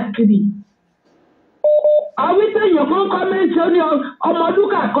mọ́tò káàkiri. Àwọn ìtẹ̀yìn kan kọ́mẹ́ntì ó ní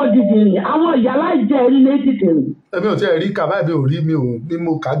ọmọdúnkà kan dìdìrì àwọn ìyálà ìjẹ́ ilé dìdìrì. Èmi ò tí ẹ rí kàbá mi ò rí bí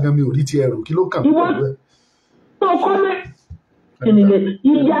mo kà gan mi ò rí ti ẹrù kí ló kàn mí pẹ̀lú ẹ. Ìwọ tó kọ́mẹ́ntì nìyẹn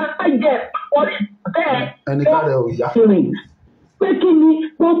ìyá ìjẹ́ bẹ́ẹ̀ ẹni ká rẹ ò yá. Pé kí ni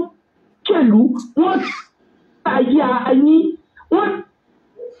wọ́n ṣèlú wọ́n ṣàyà yín wọ́n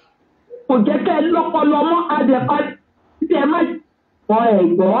kò jẹ́ kẹ́ ẹ lọ́pọlọ mọ́ adẹ̀pá tí ẹ má fọ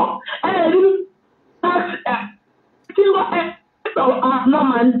ẹ̀gbọ́ ẹ rí tí wọ́n ẹ sọ àná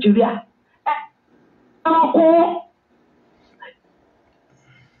Nàìjíríà ẹ ọkọ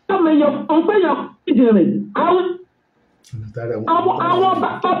ọmọ èèyàn ń pèèyàn ìdìrín àwọn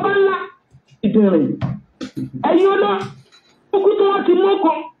bàbá ńlá ìdìrín ẹ̀yin olóòkú tí wọ́n ti mú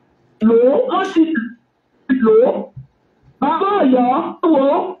kan lò ó wọ́n ti lò ó bàbá Ọ̀yọ́ wò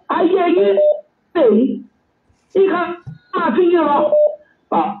ó ayé yín lè ìka máa fi yín rọ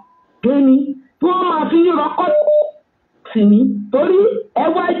gẹ́ni tí wọ́n máa fi yín rọ kọ́ sí ni torí ẹ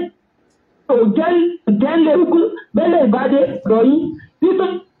wá òjẹ́ lẹ́gùn bẹ́lẹ̀ ìbádé lọ́yìn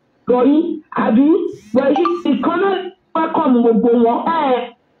títún lọ́yìn àbí wẹ̀yí ìkànnà pákọ̀mù gbogbo wọn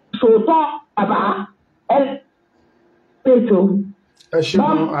sòótọ́ bàbá ètò. Ẹ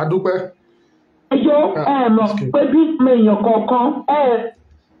ṣeun àdúpẹ́. Ẹjọ́ mọ̀ pé bí èèyàn kọ̀ọ̀kan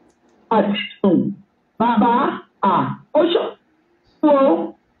àti bàbá ó ṣọ́ wo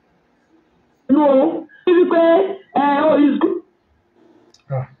níbi pé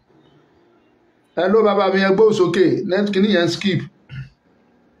Hello bàbá mi ẹ gbóhùn sókè kìíní yẹn skip.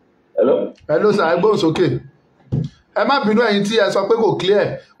 Hello sir ẹ gbóhùn sókè. Ẹ má bínú ẹ̀yin tí ẹ sọ pé kò clear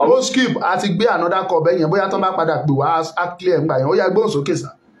ó skip àti gbé another call bẹ́yẹn bóyá tó bá padà pè wá á clear ńgbà yẹn ó yá gbóhùn sókè sà.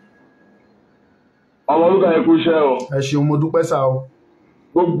 Ọmọ olúkà yẹn kú iṣẹ́ o. Ẹ ṣeun mo dúpẹ́ sá o.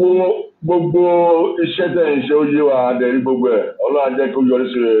 Gbogbo iṣẹ́ tẹ̀ ń ṣe ó yé wa adẹ̀rí gbogbo ẹ̀ Ọlọ́run jẹ́ kó yọrí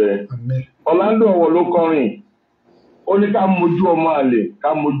sí rere. Ọ̀làndó ọ̀wọ̀ ló kọrin ó ní ká mojú ọmọ àlè ká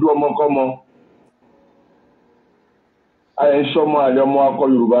mojú ọmọ kọ́mọ. Àyẹ̀ ń ṣọmọ àlè ọmọ akọ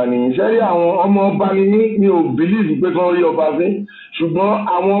Yorùbá ni iṣẹ́ rí àwọn ọmọ ọba ní ò bìlíìfù pé kán rí ọba sí ṣùgbọ́n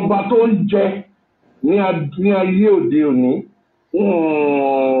àwọn ọba tó ń jẹ ní ayé òde òní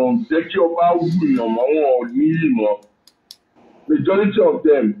jẹ́ kí ọba wùyàn mọ́ wọn ò ní ìmọ̀ majority of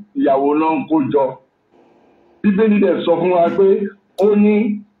them ìyàwó náà ń kó jọ Bíbélì dẹ̀ sọ fún wa pé ó ní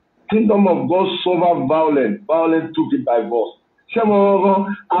kingdom of God suffer violence took it by force ṣé mo rán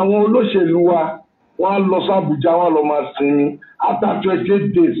àwọn olóṣèlú wa wọ́n á lọ sí Àbújá wọ́n á lọ máa sinmi after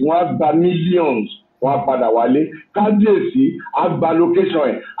 28 days wọ́n á gba millions wọ́n á padà wálé kábíyèsí á gba location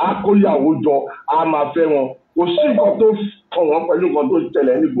ẹ̀ á kóyàwó jọ á máa fẹ́ wọn kò sí nǹkan tó kàn wọ́n pẹ̀lú nǹkan tó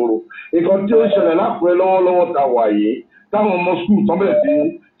ṣẹlẹ̀ nígboro nǹkan tí ó ṣẹlẹ̀ lápẹ́ lọ́wọ́lọ́wọ́ ta wà yìí táwọn ọmọ skul tán bẹ̀rẹ̀ sí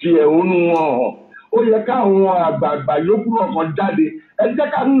fi ẹ̀hónú wọn hàn ó yẹ káwọn àgbààgbà yòókù náà kan jáde ẹ jẹ́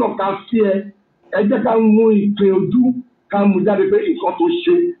ká nà ká sí ẹ jẹ́ ká mú ìpè ojú ká mú jáde pé nǹkan tó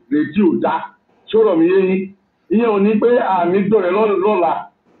ṣe rédíò dá sọ̀rọ̀ mi yéyín ìyẹn ò ní pé àmì dọ̀rẹ́ lọ́la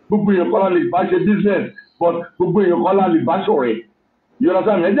gbogbo èèyàn kọ́ la lè bá ṣe business but gbogbo èèyàn kọ́ la lè bá ṣọ̀rẹ́ yọ̀rọ̀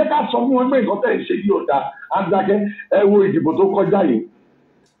sáà mi ẹ jẹ́ ká sọ fún wọn pé nǹkan tẹ̀ ń ṣe yóò dá á dákẹ́ ẹ wo ìdìbò tó kọjá yìí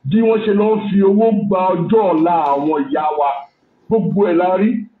bí wọ́n ṣe lọ fi owó gba ọjọ́ ọ̀la àwọn ìyá wa gbogbo ẹ̀ la rí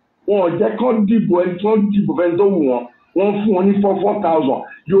wọn ò jẹ́ kán dìbò ẹni tí wọ́n dìbò fẹ́ni tó wù wọ́n wọ́n fún wọn ní 4,000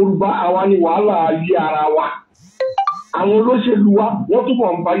 Yorùbá àwa ni wàhálà ayé ara wa àwọn olóṣèlú wa wọ́n túbọ̀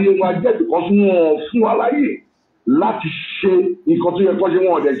ń bá iye wọn jẹ́ ìkọ́ fún wọn fún wa láyè láti ṣe nǹkan tó yẹ kó ṣe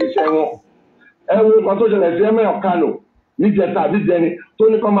wọn ọ̀dẹ̀ ṣiṣẹ́ wọn ẹ wo nǹkan tó ṣẹlẹ̀ sí ẹ̀mẹ́ Kano níjẹta àbíjẹni tó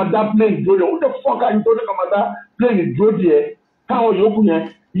ní kọ́ máa dá plane dúró yẹn ó lè fọ́ọ̀ká yìí tó ní kọ́ máa dá plane dúró díẹ̀ káwọn yòókù yẹn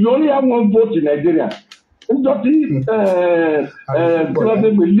you only have one vote in Nigeria. Níjọ́ tí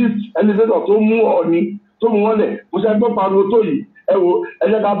kílódégbè lift elevator tó mú Ọọ̀ni tó mú wọ́n lẹ̀ mo ṣe gbọ́ pariwo tó yìí ẹ wo ẹ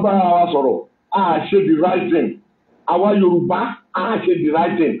jẹ́ ká bá wa sọ̀rọ̀ a ṣe the right thing àwa Yorùbá a ṣe the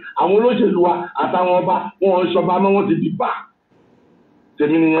right thing àwọn olóṣèlú wa àtàwọn ọba wọn ń ṣọba mọ́ wọn ti di bá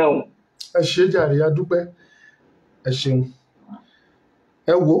tèmi nìyẹn o. ẹ ṣe jàre adúpẹ́ ẹ ṣeun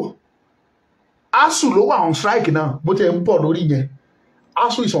ẹ wo ASUU ló wà on strike náà bó ti ń bọ̀ lórí yẹn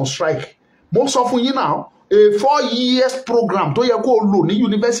ASUU is on strike mo sọ fún yín náà a 4 years program tó yẹ kó o lò ní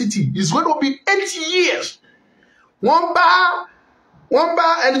university is going to be 8 years wọ́n bá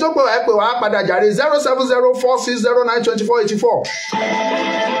ẹni tó pè wá padà jàre 07046092484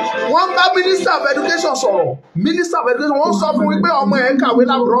 wọ́n bá minister of education sọ̀rọ̀ minister of education wọ́n sọ fún wípé ọmọ ẹ̀ ń kàwé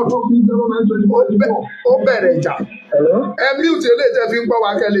labroad ó bẹ̀rẹ̀ ìjà ẹ mute eléyìí tẹ́ fi ń pọ̀ wá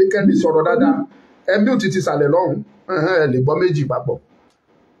kẹ́lẹ́ sọ̀rọ̀ dáadáa ẹ mute ti sàlẹ̀ lọ́hùn ẹ lè gbọ́ méjì papọ̀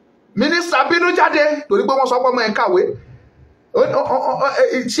minister bínú jáde torí pé wọ́n sọ pé ọmọ ẹ̀ ń kàwé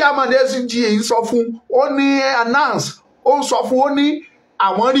chairman SGA ń sọ fún ó ní announce ó ń sọ fún ó ní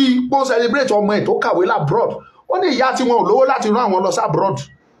àwọn rí pé ó celebrate ọmọ ẹ̀ tó kàwé labroad ó ní ìyá tí wọn ò lówó láti rán àwọn lọ sí abroad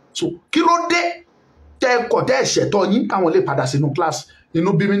so kí ló dé tẹ́ kọ̀ tẹ́ ṣẹ̀tọ́ yín káwọn lè padà sínú class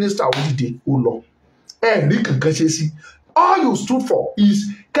inú bí minister ó dìde ó lọ ẹ rí kankan ṣe sí all you stood for is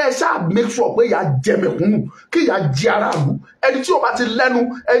kẹsà make sure pé ìyá jẹ mẹ̀kúnnù kí ìyá jẹ aráàlú ẹni tí ò bá ti lẹ́nu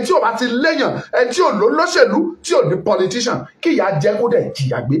ẹni tí ò bá ti léyàn ẹni tí ò lólóṣèlú tí ò ní politician kí ìyá jẹ kó dẹ̀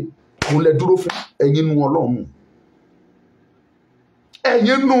jìyà gbé òun lẹ dúró fún ẹ̀yin nu Ọlọ́run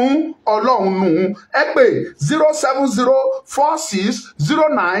ẹ̀yin nu Ọlọ́run nu ẹ pè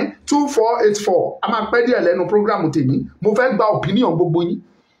 07046092484 a máa pẹ́ díẹ̀ lẹ́nu program tèmi mo fẹ́ gba opinion gbogbo yín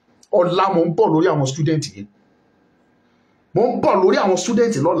ọ̀la mo ń bọ̀ lórí àwọn student yẹn mo ń bọ̀ lórí àwọn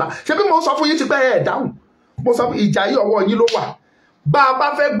student lọ́la ṣé bí mo sọ fún yín ti pẹ́ ẹ̀ dáhùn mo sọ fún ìjà yìí ọwọ́ yín ló wà bá a bá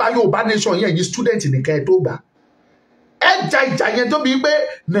fẹ́ gba Yorùbá nation yẹn yìí student nìkan ẹ̀ tó gbà ẹ ja ìjà yẹn tó bí pé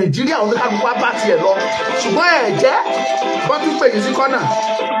Nàìjíríà òun ká wá bá tiẹ̀ lọ ṣùgbọ́n ẹ̀ jẹ́ wọ́n tún pè yín sí kọ́nà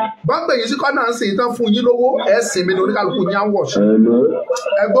wọ́n pè yín sí kọ́nà ń sìn tán fún yín lówó ẹ̀ sìn mi ní oníkàlùkù ní àwọn ọ̀ṣun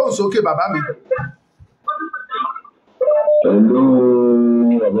ẹ gbóhùn sókè bàbá mi. Hello,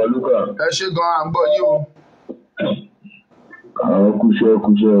 Bàbá Lúkà. Ẹ ṣe gan-an à ń gbọ́ yín o. Àwọn kúṣẹ́.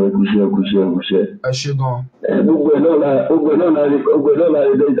 Ẹ ṣe gan-an. Gbogbo ẹ̀ náà láti bó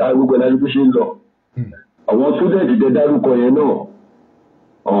ṣe ń lọ. Àwọn túdẹ̀tì tẹ dárúkọ yẹn náà,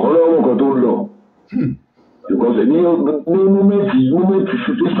 ọ̀hún lọ́wọ́ kan tó ń lọ. Because ní múmẹ́ǹtì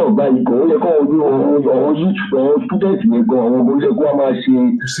situation báyìí kan, ó yẹ kó ọ̀hún youth ọ̀hún túdẹ̀tì yẹn gan, àwọn ọmọ ilé ẹ̀kọ́ wa máa ṣe,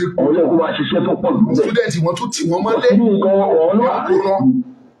 àwọn ilé ẹ̀kọ́ máa ṣiṣẹ́ tó pọ̀ jù bẹ́ẹ̀. Túdẹ̀tì wọn tún tì wọ́n mọ́lé.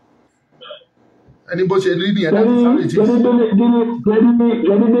 Ẹni bó ṣe rí nìyẹn láti sáré tí.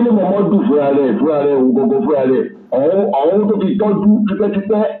 Dele Momodu fúnra rẹ̀ gbogbo fúnra rẹ̀ àwọn tó ti tọ́jú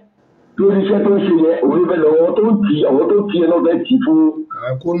tipẹ́tipẹ́ lórí iṣẹ́ tó ń ṣe yẹn òun fẹ́ lọ́wọ́ tó ń ti àwọn tó ti ẹ lọ́fẹ́ ti fún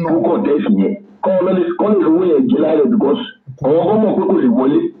kọ̀ǹtẹ́sì yẹn kọ́ lè rówó yẹn jẹ́ láàrẹ̀ because àwọn ọmọ pé kò lè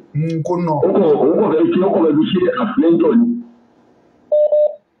wọlé. Òun kò fẹ́ ṣe àfilẹ́ńtọ̀ ni.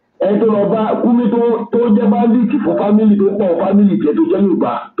 Ẹni tó lọ bá Kúmi tó jẹ́ báńdíìtì fún fámìlì tó pọ̀ fámìlì tiẹ̀ tó jẹ́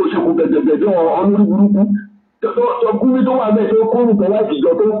Yorùbá tó ṣekú gẹ́gẹ́ tó ọlórí burúkú Kúmi tó wà bẹ́ẹ̀ tó kórùn pẹ̀ láti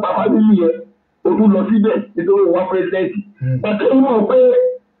ìjọ tó pa fámìlì yẹn o tún lọ síbẹ̀ nítorí wá pírẹsidẹ́ǹtì. Bàtẹ́ ìmọ̀ pé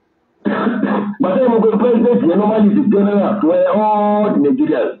pírẹsidẹ́ǹtì yẹn normally ti general to all the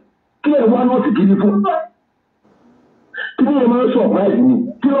Nigerians kí ẹ̀ wá nọ́ọ̀tì kiri fún kí ẹ̀ máa ń surprise ni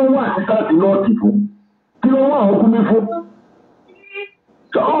kí ló wà ní káàtì nọ́ọ̀tì fún kí ló wà àwọn Kúmi fún.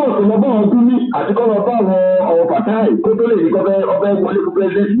 Ọmọ ìṣẹ̀lẹ̀ bá wọn Kúmi àti kọ́ lọ bá àwọn pàtàkì kó tó lè ní kọ́ ọbẹ̀ wọlé fún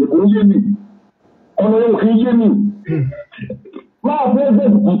pírẹsidẹ́ǹtì ní kò ń yé mi ọmọ yẹn kì í yé mi. Máa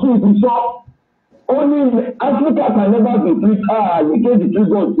pírẹsidẹ́ǹtì kì í tún ti sọ ó ní Africa can never be free against the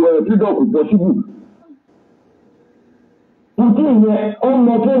freedom possible. Nkí yẹn ó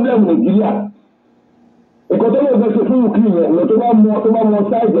mọ problem Nàìjíríà. Nǹkan tó lè fẹ́ ṣe fún nkí yẹn ìwọ̀n tó bá mọ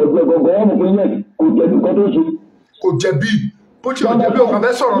sáìdì ọ̀gbọ̀gbọ̀ ọmọ fún yẹn kò jẹ̀bi nǹkan tó ṣe. Kò jẹ̀bi bó ti ò jẹ̀bi ọkàn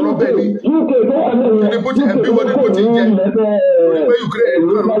fẹ́ sọ̀rọ̀ lọ́bẹ̀ ni. UK tó wà lẹ́yìn ní bó ti ẹ̀bí wọ́n ní bó ti jẹ́ pé Ukraine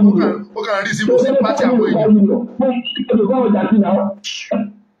ó kàn rí sí bó sí pàtì àwọn èèyàn.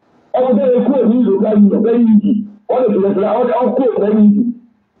 Ọmọ tó yẹ kúrò ní ìlú very easy wọ́n lè fi lẹ́sẹ̀ àwọn kúrò very easy.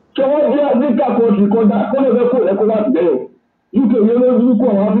 Ṣé wọ́n jẹ́ Africa country kọjá kó lè fẹ́ kúrò lẹ́kọ̀ọ́ láti bẹ̀rẹ̀ UK yẹn ló ń kó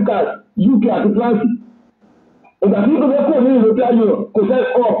àwọn Africa UK àti France. Ìgbà tí kò fẹ́ kúrò ní ìlú tí a yọ kò sẹ́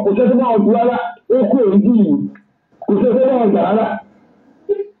tó máa ọ̀dùn rárá ó kúrò ní ìlú kò sẹ́ tó máa ọ̀dùn rárá.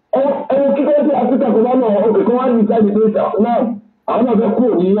 Ẹ̀wọ̀n kíkọ́ sí Africa kò bá náà òkè kó wá ní ìsáyé pé náà àwọn náà fẹ́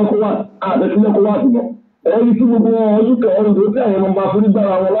kúrò ní lẹ́kọ̀ọ́ wà àbẹ̀tí lẹ́kọ̀ọ́ wà sílẹ̀ ẹni tí gbogbo wọn ọdún kẹrin ló tí àwọn ọmọ afúrí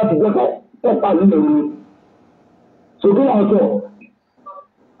gbára wọn láti jẹ́kọ̀ọ́ tọ́pa nílẹ̀ wọn sókè àtọ̀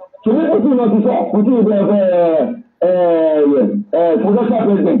ṣùgbọ́n kò tí ì lọ ti sọ kò tí ì bẹ̀rẹ̀ professor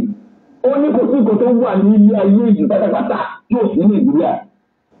president ó ní kò sí nǹkan tó wà ní ilé ayé yìí pátápátá tí ò sí Nàìjíríà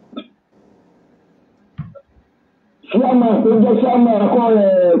ṣíàmà tó jẹ́ ṣíàmà akọ́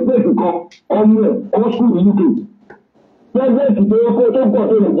pèsè kan ọmọ skul ní UK pẹ́sẹ̀tì tó kó tó pọ̀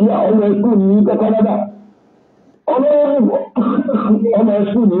tó Nàìjíríà ọmọ skul ní Canada ọmọ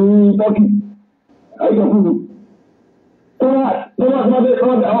skul ní Turkey ẹ̀ṣọ́ fún mi.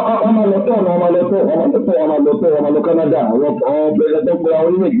 ọmọ lọ Canada àwọn pẹ̀lẹ́ tó gbé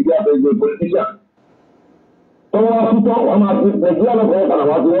àwọn Nàìjíríà pẹ̀lẹ́ politician tọ́wọ́ fúnpọ̀ ọmọ Nàìjíríà lọ́kọ̀ọ́ padà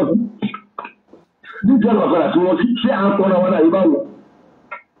wá sí wọ́n sí níjẹ́ lọ́kọ̀ọ́ àti wọ́n sí ṣé à ń tọ́ra wọn náà yí báwo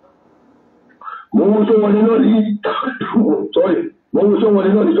mo ń sọ wọlé náà ní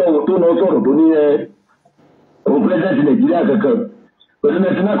sọ̀rọ̀ tó náà sọ̀rọ̀ tó ní òun pẹ́sẹ̀ntì Nàìjíríà kankan pẹ̀lú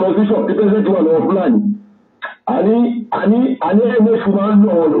national constitution tí pẹ́sẹ̀ntì wà lọ́wọ́ Fúlàní àní ẹgbẹ́ fún máa ń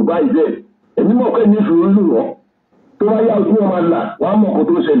lò wọn lògbà ìbẹ́ èmi mọ̀ pé nífù ń lò wọ́n tó wá yá ojú wọn máa là wọ́n á mọ̀ kó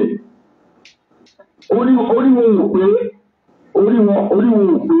tó ṣẹlẹ̀ orí wọn ò pé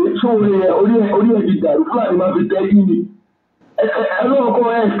orí ẹ̀ ti dàrú Fúlàní máa fi tẹ́ yí ni ẹlọ́ọ̀kọ́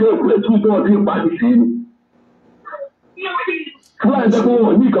ẹ̀ṣẹ́ ìpẹ́tù tó ọdún ìpàdé sí ni Fúlàní tẹ́kọ̀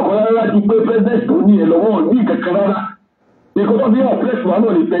wọn ní ìkàkọ́ rárá ti pé pẹ́sẹ̀ntì tó ní ẹ̀ lọ́wọ́ ní ìkàkọ́ rárá ìkọ́tọ́ bí wọ́n pẹ́sì wà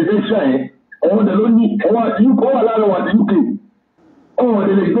náà ní pẹ́sẹ̀ntì ẹ̀ ẹ̀wọ̀n dẹ̀ ló ní ẹ̀wọ̀n àti UK wà lára wà ní UK ọ̀wọ̀n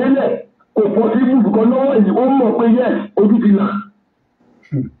dẹ̀ lè gbélẹ̀ kò pọ̀ sí ibùkọ́ lọ́wọ́ yìí ó mọ̀ pé yẹ ojú ti là.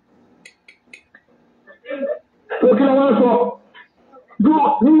 tó kí ló wá sọ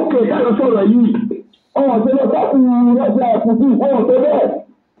UK dáná sọ̀rọ̀ yìí ọ̀wọ̀n tó lọ sáfù rọ́jà ẹ̀kùtì ọ̀wọ̀n tó bẹ́ẹ̀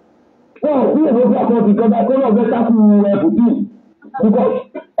wọ́n sí ìrọ́jà kan ti jọba tó lọ fẹ́ sáfù ẹ̀kùtì because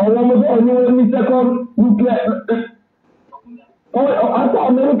àwọn ọmọdé ọ̀ní wọn ní second nuclear àti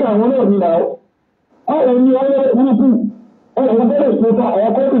Amẹ́ríkà àwọn náà ní náà àwọn ní ọwọ́ burúkú ọ̀hún bẹ́ẹ̀ tó fa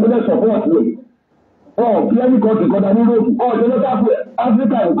àwọn kọ́ọ̀tù bẹ́ẹ̀ support rẹ̀ kí ẹni kan ti kọ́ta ní Europe ọ̀jọ́ lọ́tà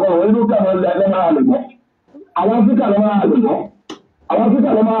Áfíríkà nǹkan ọ̀hún Europe àwọn ilẹ̀ máa lè mọ́ àwọn Áfíríkà lọ́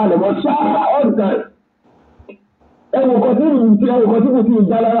máa lè mọ́ ṣáá all the time ẹ̀wọ̀n kan tí kò sí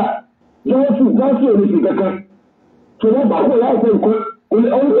ìjà lára tí wọ́n sì èrè sí kankan tí wọ́n bá kó láìpẹ́ ìkó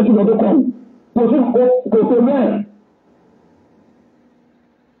ọ̀hún èsì lọ́dún kan kò tó mẹ́rin.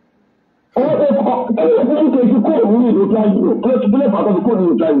 Ẹgbẹ́ kejì kó ní ìlú tó ayé lò, kílẹ̀ kílẹ̀ pàtó kó ní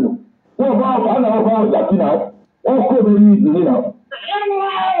ìlú tó ayé lò. Wọ́n bá ọkọ̀ àwọn ọkọ̀ àwọn ìjàpí náà, wọ́n kó ní ìdílé náà.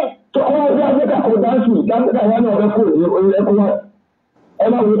 Tó ọwọ́ ọjọ́ Áfíríkà kò dáńsù, Áfíríkà wà ní ọ̀rẹ́ kó ní orí ẹkọ wá. Ẹ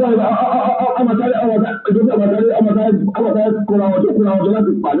máa wò dáa ọmọdé kóra ọjọ́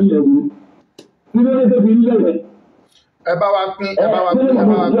láti pàdé yẹn wò. Nínú ilé tó fi nílẹ̀ yẹn. Ẹ bá wa pín ẹ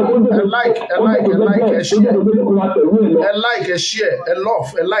like ẹ share ẹ share ẹ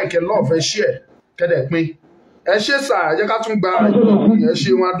love ẹ share kẹ́dẹ̀ pín ẹ ṣe sà ẹ jẹ́ ká tún gba ẹ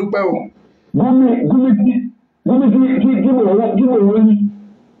ṣe wọn adúpẹ́ o.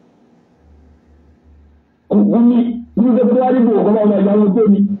 Gúmi tó wá níbo ọ̀gá ọmọ ìyàwó tó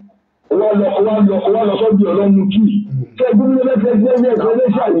ní wọ́n lọ sọ́bí ọlọ́mú kí ṣe gúmi ló fẹ́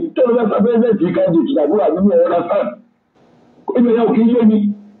fẹ́ ṣàlì tó lọ fẹ́ fẹ́ sí káàdì ìtìdàgbò àdúgbò ọ̀rọ̀ sáà ibẹ̀ yẹn ò kí yé mi.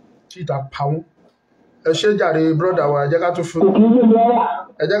 Títa pàwọn ẹ ṣe jàre brọ́dà wa ẹ jẹ́ ká tún fún kò kí yé mi rárá.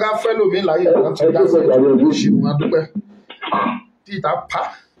 ẹ jẹ́ ká fẹ́ lómi láyé láti dá sí ìṣìwọ̀n adúpẹ́ títa pa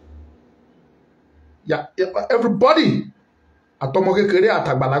everybody àtọmọ kékeré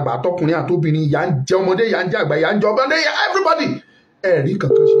àtàgbàlagbà àtọkùnrin àtobìnrin ìyà ń jẹ ọmọdé ìyà ń jẹ àgbà ìyà ń jẹ ọmọdé everybody ẹ̀rí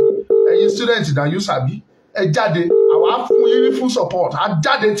kankan ṣe ẹ̀yin student náà yóò sàbí ẹ jáde àwa fún yín ní full support á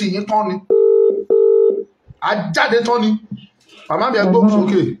jáde tí yín tán ni á jáde tán ni màmá mi ẹ gbóhùn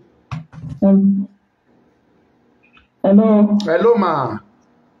sókè. Hello ma.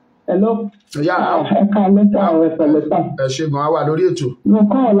 Hello. Ẹ ká lẹ́tà ọ̀rẹ́ pẹ̀lẹ́tà. Ẹ ṣe gan-an wà lórí ètò. Mo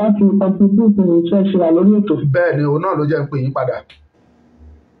kọ́ ọ láti contribute ní iṣẹ́ ṣe wà lórí ètò. Bẹ́ẹ̀ ni òun náà ló jẹ́ ń pè yín padà.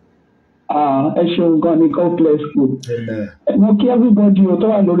 Ẹ ṣeun gan ni God bless you. Mo kí everybody tó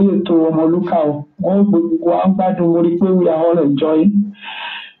wà lórí ètò Ọmọlúkà o. Wọ́n gbogbo wa ń gbádùn mo rí pé we are all enjoying.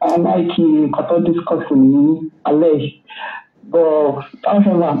 I like nǹkan tó discuss ní alẹ́ yìí. But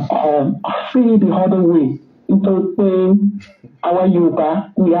however, I see the other way. Nítorí pé àwa Yorùbá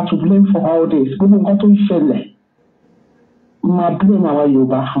we have to blame for all this. Gbogbo nǹkan tó ń ṣẹlẹ̀ máa blame àwa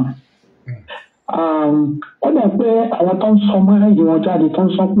Yorùbá fún. Ó dà pé àwọn tó ń sọ márùn-ún wọn jáde tó ń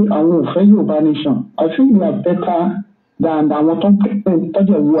sọ pé àwọn ò fẹ́ Yorùbá nation. I think we are better than àwọn tó ń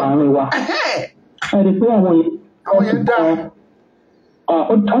tọ́jú ẹ̀wù àárín wa. Ẹ rí i pé àwọn yẹn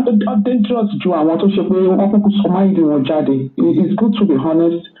dangerous ju àwọn tó ṣe pé wọ́n kúkú sọ máìdì wọn jáde. It's good to be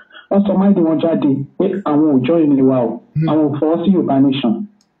honest. Wọ́n sọ máìdì wọn jáde pé àwọn ò join ní wa o, àwọn ò fọwọ́ sí Yorùbá nation.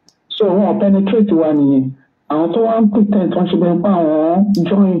 So wọn penetrate wa nìyẹn. Àwọn tó wá ń pretend wọ́n ṣe bẹ́ẹ̀ pa àwọn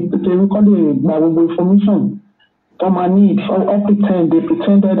join nítorí kọ́ lè gba gbogbo information tó máa need all pretend they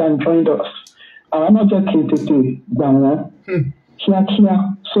pretended and joined us. Àwọn náà jẹ́ kí n tètè gbà wọ́n kíákíá.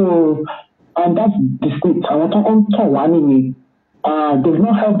 So and that's the state. Àwọn tó ń tọ̀ wá nìyẹn. They've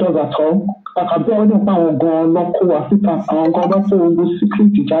not helped us at all. Kàkà bí ọdún pa àwọn gan lọ́kọ́ wa síta, àwọn gan lọ́kọ́ gbogbo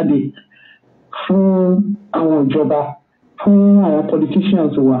secret jáde fún àwọn ìjọba, fún àwọn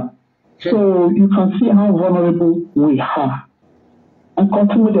politicians wa. So you can see how vulnerable we are. And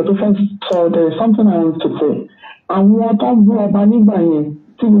continue to first. So there is something I want to say. Àwọn tó ń bú ọba nígbà yẹn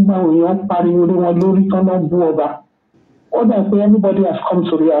tí gbogbo àwọn èèyàn pariwo lé wọn lórí tó ń bú ọba. Ó dà pé everybody has come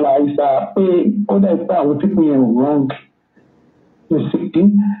to realize that pé ó dà pé àwọn people yẹn wrong. You see,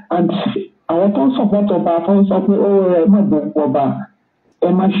 and àwọn tó ń support ọba tó ń sọ pé ó ẹ má bú ọba, ẹ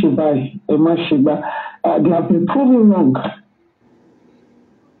má ṣe báyìí, ẹ má ṣe gbá. They have been proven wrong.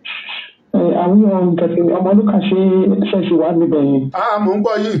 Àwọn ohun kẹfì ọmọlúkà ṣe wà níbẹ̀ yẹn. Mò ń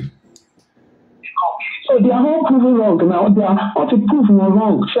gbọ́ yìí. So they are all proven wrong now. They are all to prove wọn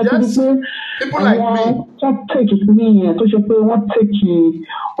wrong. Yes, people like me. Wọ́n take it ní yẹn tó ṣe pé wọ́n take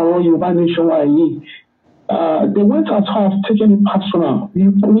ọ̀rọ̀ Yorùbá nation wa yìí. They went as far as taking it personal.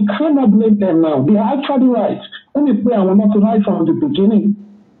 We cannot blame them now. They are actually right. Let me pray I will not right from the beginning.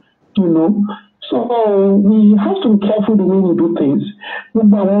 You know. So we have to be careful the way we do things.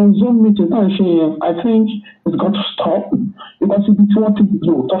 But our Zoom meeting, I think it's got to stop because if it's what to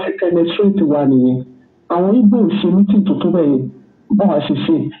do, to penetrate one year. Àwọn Igbo ṣe meeting tó tó bẹ́ẹ̀ báwa ṣe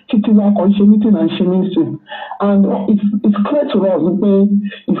ṣe títí wá kọ́ ṣe meeting and ṣe meeting and it's clear to us pé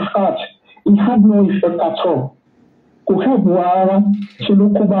in fact it had no effect at all. Kò help wa rárá ṣe ló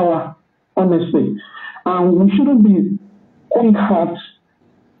kó bá wa honestly and we shouldn't be going hard.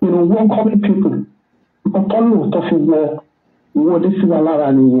 Welcoming people. Ọ̀tọ́lù tó fi wọlé sí wa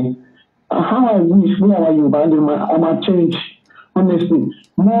lára nìyẹn. How I wish we our Yorùbá might change. Honestly,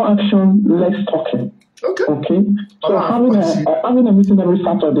 more action, less talking. Okay. So having a meeting every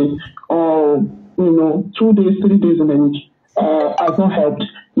Saturday, or 2 days, 3 days in a week, has not helped.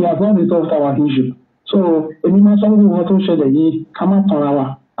 It has not resolved our issue. So èmi máa sọ wípé wọn tó ń ṣẹlẹ̀ yìí ká má tanra wa,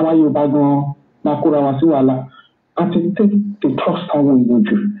 àwa Yorùbá gan máa kóra wa sí wàhálà. And to take the trust àwọn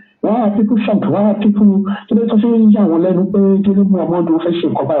ìwòjú. Why are people shocked? Why are people today talking about lẹ́nu pé Dele Momodu fẹ́ ṣe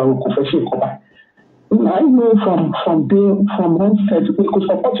nǹkan báyìí or kò fẹ́ ṣe nǹkan báyìí? I know from one side they could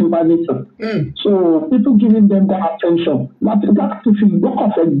support Yorùbá nation. So people giving them that attention. That if you look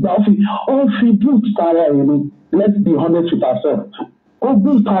at it, all feel built tare. Let's be honest with ourselves. All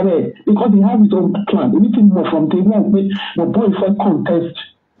built tare because he has his own plan. Anything more from day one, the boy for contest.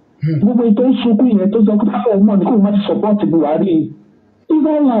 Gbogbo ètò ìṣòkò yẹn tó sọ pé káfíń ọmọ ní kò má ti support Buhari. It's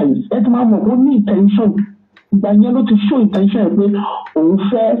all lies. Ẹ ti máa mọ̀ ó ní intention. Ìgbà yẹn ló ti show intention pé òun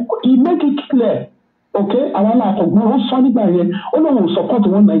fẹ́. He make it clear. Okay, àwọn aláàtọ̀gbọ́n ó sọ nígbà yẹn ó lóun support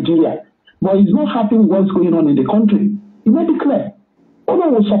one Nigeria but he's not happy with what's going on in the country. He made it clear. Ó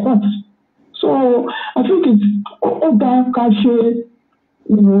lóun support. So I think it's ó dá ká ṣe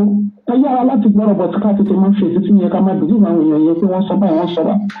ẹyẹ ara láti gbọ́dọ̀ bọ̀ tí ká tètè máa ṣe èsì tí yẹn ká máa bìí àwọn èèyàn yẹn pé wọ́n sọ báyìí wọ́n sọ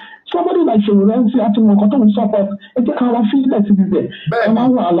bá. Somebody like Ṣòwòrẹ́ntì àti mọ̀ọ́kọ́ tó ń support ẹ jẹ́ ká wá fílẹ̀ síbi bẹ̀ ká máa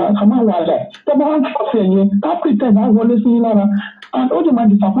wà àlà tó bá wọn fọ́ọ̀sì ẹ̀yẹn ká pretend á wọlé sí yín lára and ó dì máa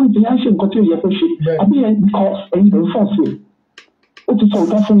disappoint yẹn á ṣe nǹkan tí ò yẹ kó ṣe àbí yẹn because ẹ̀yin ló ń fọ́ọ̀sì ó ti sọ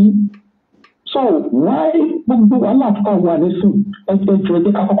òótọ́ fún yín. So why gbogbo wàhálà àtúkọ̀ wà nísìn ẹgbẹ́ jù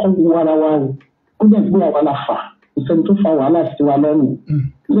ẹgbẹ́ ká kọ́kọ́ wo ara wa o ó dẹ̀ gbé àwọn àlàfà ìṣẹ́ni tó fa wàhálà sí wa lọ́rùn.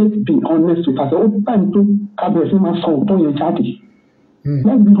 Let's be honest with ourselves. Ó time tó kábẹ̀rẹ̀ sí máa sọ òótọ́ yẹn jáde.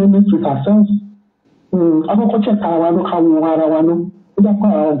 Let's be honest with ourselves. Akọ́kọ́ check ara wa ló ká wo ara wa ló ó dápọ̀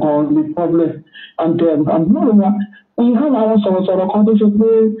àwọn gan the problem and then lóòrùn we have àwọn sọ̀rọ̀sọ̀rọ̀ kan tó ṣe pé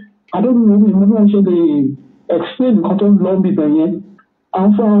àdóòrùn orí ìmú náà ṣe lè explain nǹkan tó ń lọ bíbẹ̀ yẹn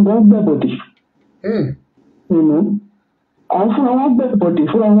àwọn fúnra wọn gbẹ̀bọ̀dì. Àwọn fúnra wọn gbẹ̀bọ̀dì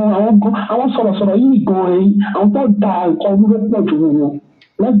fúnra wọn àwọn sọ̀rọ̀sọ̀rọ̀ yìí gan ẹ̀yìn àwọn tó da nǹkan wúlò pọ̀ jù wọn.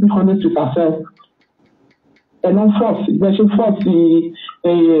 Let's be honest with ourselves. Ẹ̀nà force ìgbẹ́sẹ̀ force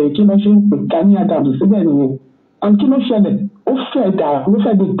kí ló ṣe ń pè Gani Adams síbẹ̀ nìyẹn. And kí ló ṣẹlẹ̀ ó fẹ́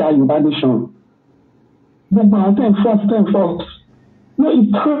lè da Yorùbá nation. Gbogbo àwọn ten force. No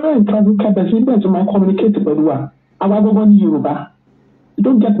ìtàn ìtàgé kẹbẹ̀ sí ibẹ̀ tó máa communicate pẹ̀lú wa. Àwa gbọ́gbọ́ ní Yorùbá.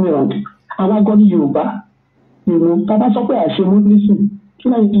 Don't get me wrong. Àwa gbọ́ ní Yorùbá. Bàbá sọ pé àṣẹ Muslim kí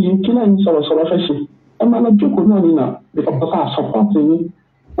lẹ́yìn sọ̀rọ̀sọ̀rọ̀ fẹ́ ṣe. Ẹ máa lọ jókòó náà nínà because I support yín.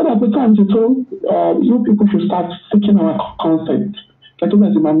 But at the time to you people should start seeking our consent.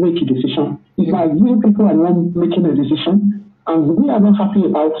 Settlements might make a decision. It's like we people are not making a decision, and we are not happy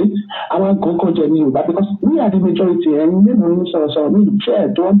about it. I want to go because we are the majority, and we need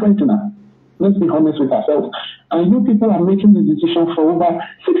share 200 now. Let's be honest with ourselves. And you people are making the decision for over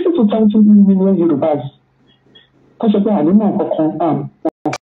 60 to 70 million Yorubas. Because the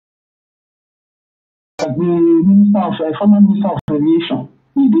minister of former minister of aviation,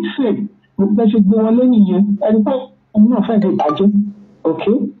 he did say there should be one lane and I'm not afraid of budget.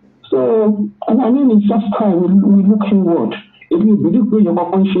 Okay, so I mean it's just time we look inward. If you believe where your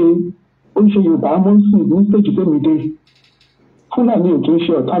papa you buy monthly stage to me day. Fulani ò kì í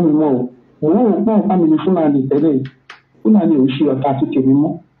ṣe ọ̀tá mi mọ́ o. Mo rò pé ọ̀tá mi ni Fulani tẹ́lẹ̀. Fulani ò ṣe ọ̀tá ti tèmi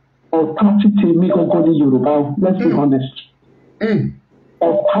mọ́. Ọ̀tá ti tèmi gangan ní Yorùbá o. Let's be honest.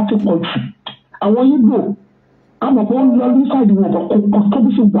 Ọ̀tá ti pọ̀ jù. Àwọn Igbo àmọ̀ pé wọ́n lọ ní sáìdì wọn kò tó bí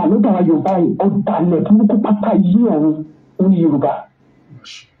ṣe gbà lọ́dọ̀ àwọn Yorùbá yìí. Ọ̀dàlẹ̀ burúkú pátá yí ọ̀run ní Yorùbá.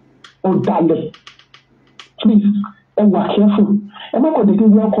 Ọ̀dàlẹ̀. Please, ẹ wà careful. Ẹ má kọ̀ dédé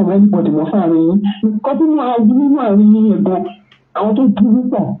welcome anybody mọ́ fún àárín yín. Nǹkan tí nínú àárín yín ẹ̀gbọ́n. Àwọn tó dúró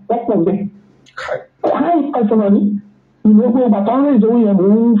pọ̀ wọ́pọ̀ bẹ́ẹ̀. Káì personally, ìlú ọgbọ́n bàtà ọ̀rẹ́ ìjọba yẹn mò ń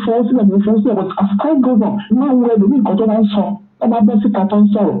fọ́ sílẹ̀ but as time goes on, máa ń wọ ẹlòmíì nǹkan tó bá ń sọ, tó bá bẹ́ síta tó ń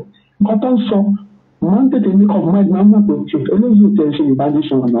sọ̀rọ̀, nǹkan tó ń sọ, máa ń tètè make up mind máa ń mọ̀ pé eléyìí ò tẹ̀ ṣe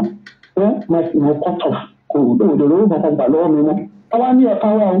ìbánisọ̀ ọ̀nà. Wọ́n máa fi wọn cut off kò lóòdò lówó kankan gbà lọ́wọ́ mi mọ́. Àwa ní ọ̀tá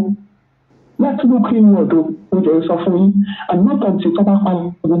wa o. Láti ló kí inú ọ̀dọ́ mo jẹ́ sọ fún yín, and not until tó bá pa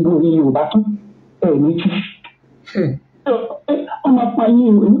gbogbo Yorùbá tán méjì. Ọmọ apá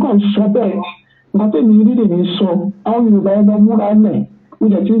yín o, èmi kàn sọ bẹ́ẹ̀. Nǹkan tẹ̀mí rí lèmi sọ, àwọn Yorùbá ẹgbẹ́ múra lẹ̀, mo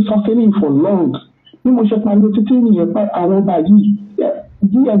jẹ̀ ti ń sọ kínní for long. Bí mo ṣe pariwo títí nìyẹn pé àwọn ọba yìí,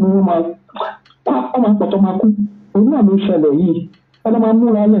 díẹ̀ ni wọ́n máa pọ̀tọ́ máa kú. Òun náà ló ṣẹlẹ̀ yìí, ẹni máa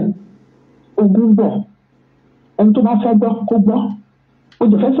múra lẹ̀, ogun bọ̀. Ẹni tó bá fẹ́ gbọ́ kó gbọ́. Ó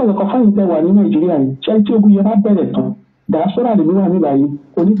jẹ́ fẹ́ sọ̀rọ̀ kan fáyìn tẹ wà ní Nàìjíríà yìí, ṣé tí ogun yẹn bá bẹ̀rẹ̀ tán, dàásọ́rà lèmi wà nígbà yìí,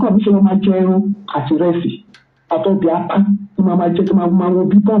 oníkàn bí ṣe wọ́n máa jẹ ẹran àti rẹ́sì. Àtọ́bí apá tí máa jẹ́ tí máa wo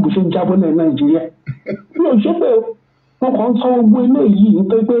bí bọ́ọ̀bù ṣe ń jábọ́ lẹ̀ Nàìjíríà. Mi ò ṣe pé wọn kàn ń sọ ogun eléyìí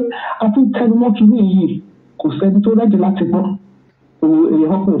nítorí pé a ti ń tẹnumọ́ kínní yìí kò sẹ́ni tó rẹ́dì láti gbọ́.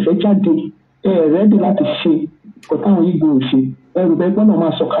 Èèyàn kan ò fẹ́ jáde rẹ́dì láti ṣe kò táwọn Ìgbò ò ṣe. Ẹrù bẹ́ẹ̀ gbọ́dọ̀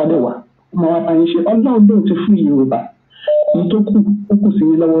máa sọ kalẹ̀ wá. Ọmọ wa bá yín ṣe Ọlọ́run lóun ti fún Yorùbá. Èyí tó kù ó kù sí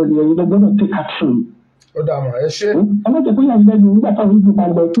lọ́wọ́ ni ẹ̀yin lọ gbọ́dọ̀ take action. Ó dà mọ̀ ẹ ṣe. Ẹ má jẹ́ kó yà yín lẹ́nu nígbà táwọn Ìgbò bá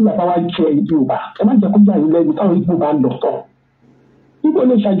lọ tí bàbá wa jẹ Yorùbá. Ẹ má jẹ́ kó yà yín lẹ́nu táwọn Ìgbò bá lọ tọ̀. Ìgbò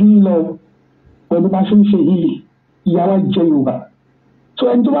lè ṣáájú yín lọ pẹ̀lú bá ṣe ń ṣe yìí ìyá wa jẹ Yorùbá. Tó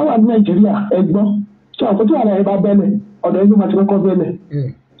ẹni tó bá wà ní Nàìjíríà ẹ gbọ́ tí àwọn tó wà láyé bá bẹ́lẹ̀ ọ̀dọ̀ ẹni máa ti kọ́kọ́ bẹ́lẹ̀.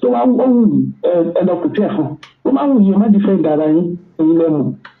 Tó wá ń wù ẹ lọ pèpè fún. Ó máa ń wù yín má dìfẹ́ ìdára yín ẹ̀yin lẹ́nu.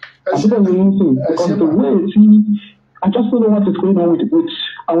 Àbúrò mi yín sìn because the way tí I just don't know what is going on with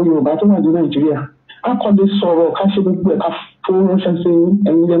àwọn Yorùbá tó wà ní Nàìjíríà. A kò lè sọ̀rọ̀ ká ṣe gbogbo ẹ̀ ká fún ránṣẹ́ sí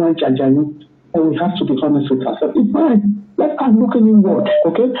ẹ̀yin lẹ́nu àjàjà yín. And we have to be honest with ourselves. It's fine. Let's start looking inward,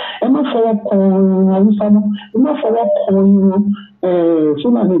 okay? Ẹ má fọwọ́ kan Hausa mọ́. Ẹ má fọwọ́ kan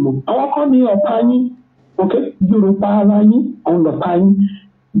Fúlàní mọ́. Àwọn kan ní ọ̀pá yín, okay? Yorùbá ara yín, àwọn ọ̀pá yín.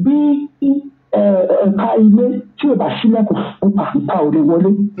 Bí ẹ̀ka ilé tí ò bá sílẹ̀kùn fún pàṣípà ò lè wọlé.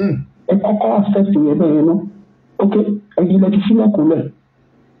 Ẹ kọ́kọ́ access yẹn bẹ́ẹ̀ yẹn náà. Okay? Ẹ̀yin ilẹ̀ ti sílẹ̀kùn lẹ̀.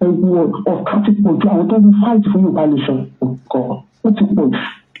 Ọ̀ká ti pọ̀ ju àwọn tó ń fight fún Yorùbá nation. Ó ti pọ̀ jù.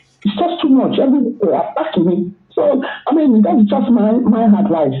 It's just too much. Everywhere attacking me. So, I mean, that is just my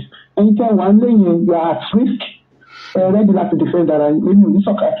advice. Anytime one day you are at risk, ready to defend that. You know, this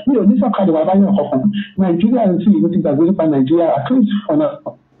okay. The Wabaya Hokon. Nigeria and see, you think that we Nigeria at least for now.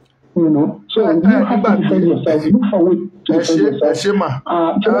 You know, so you have to defend yourself. Look for ways to defend yourself.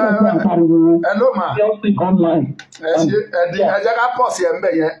 Hello, ma. Just think online. Ẹ jẹ́ ká pọ̀ sí ẹ̀ ń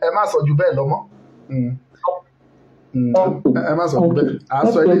bẹ̀ yẹn, ẹ má sọ jù bẹ́ẹ̀ lọ mọ́. Ẹ má sọ jù bẹ́ẹ̀. À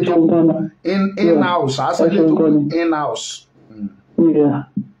sọ ilé tó in-house, à sọ ilé tó in-house.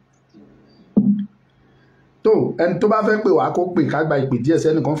 Tó ẹni tó bá fẹ́ pè wá kó pè ká gba ìpè díẹ̀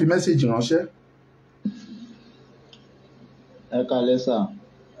sẹ́nìkan fi mẹ́sàgì ránṣẹ́. Ẹ kálẹ́ sà,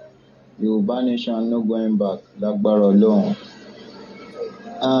 Yorùbá nation no going back lágbára Ọlọ́run.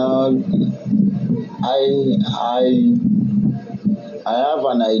 I have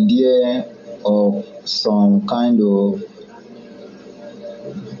an idea of some kind of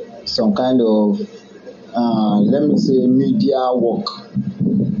let me say media work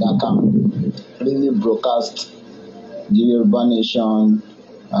that can really broadcast the Yoruba nation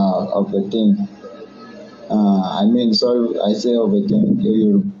of the thing. I mean, sorry, I say of the thing, the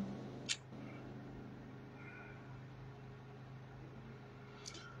Yoruba.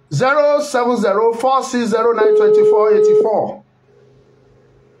 070-460-924-84.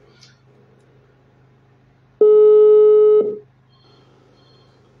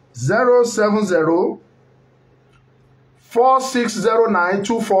 070 4609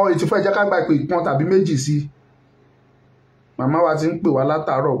 2484 ẹ jẹ́ ká gba ìpè ìpọn tàbí méjì sí màmá wa ti ń pè wá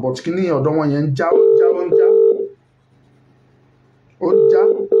látàárọ̀ but kí ní ọ̀dọ̀ wọn yẹn ń já ó ń já.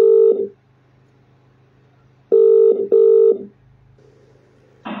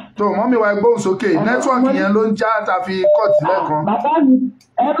 tó mọ́mí wa gbóhùn sókè nẹ́tíwọ̀kì yẹn ló ń já tàfi kọ́ọ̀tì lẹ́ẹ̀kan. bàbá mi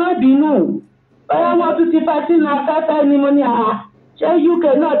ẹ má bínú báyọ̀ wọ́n tún ti fẹ́ sínú afẹ́fẹ́ ni mo ní ṣé UK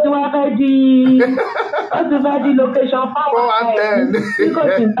náà tí wọ́n fẹ́ di location fáwọn ẹ̀ tí kò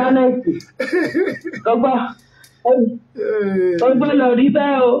sí íńtánẹ́ẹ̀tì lọ́gbà ọgbẹ́ lọ rí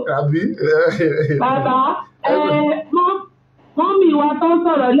bẹ́ẹ̀ o. bàbá mọ́mì wa tó ń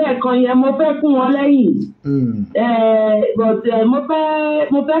sọ̀rọ̀ lẹ́ẹ̀kan yẹn mo fẹ́ kún wọn lẹ́yìn but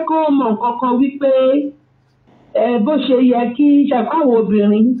mo fẹ́ kó mọ̀ nǹkan kan wípé bó ṣe yẹ kí ṣàfáwọ̀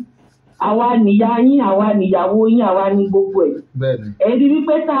obìnrin àwa nìyá yín àwa nìyàwó yín àwa ní gbogbo ẹ̀. ẹ̀rí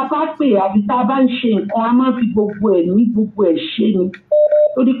wípé tá a bá pè àbí tá a bá ń ṣe nǹkan a máa ń fi gbogbo ẹ̀ ní gbogbo ẹ̀ ṣe ni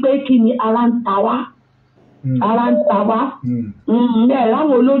torí pé kí ni ara ń ta wá ẹ̀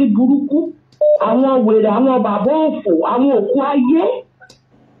láwọn olórí burúkú àwọn wèrè àwọn bàbá òfò àwọn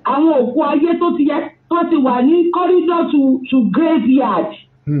òkú ayé tó ti wà ní corridor to graveyard.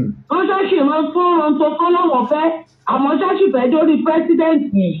 wọ́n ṣáṣì máa ń fún ọ̀run tó kọ́ láwọn fẹ́ àmọ́ ṣáṣì fẹ́ dórí president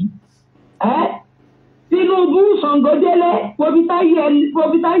yìí. Tinubu Sango-Dele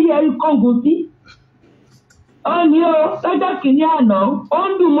Dele kọ̀gùn sí. ó ní o lọ́jọ́ kìíní àná ó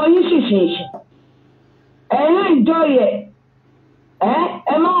ń dùn mọ́ yín ṣìṣìṣì. ẹ̀yìn ìjọ yẹ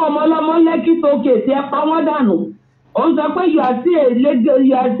ẹ má ọmọ ọlọ́mọ lẹ́kì tókè tí ẹ pa wọ́n dànù. ó ń sọ pé you are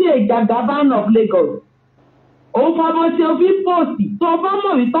still a Jagaban of Lagos. òun fọmọ tí o fi pòsì tó o bá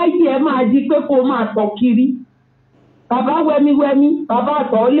mọ̀ wípé yìí ẹ máa di pé kó o máa tọ̀ kiri. bàbá wẹmiwẹmi bàbá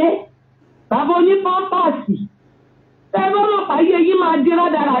àtọ̀ọ́lé bàbá onípọ́ńpàsì tẹ́ bá mọ̀ páyé yìí máa di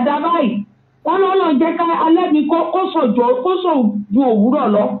rádaràda báyìí wọ́n lọ́nà jẹ́ ká alẹ́ mi kó sàn ju òwúrọ̀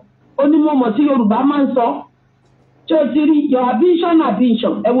lọ ó ní mo mọ̀ tí Yorùbá máa ń sọ tí o ti rí your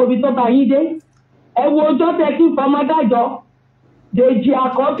ambition ẹ wo ibi tó bá yín dé ẹ wo ọjọ́ tẹ kí n fọmọ dájọ́ Dèjì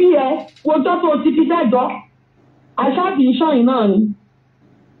àkọ́bí ẹ wo ọjọ́ tó ti fi dájọ́ aṣáàbíṣàn yìí náà ni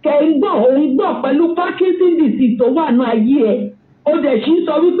òun gbọ́ pẹ̀lú Parkinson disease tó wà ní ayé ẹ ó dẹ̀ sì ń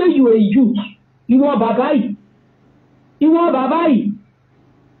sọ wípé you a youth ìwọ bàbá yìí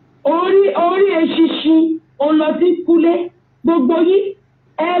orí eṣinṣin òun lọ sí kúlé gbogbo yín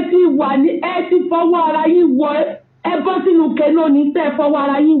ẹ ti fọwọ́ ara yín wọ ẹ bọ́ sínú kẹ́nà ní tẹ́ fọwọ́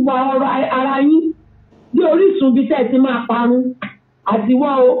ara yín wọ ara yín bí orísun bí tẹ́ ti máa parun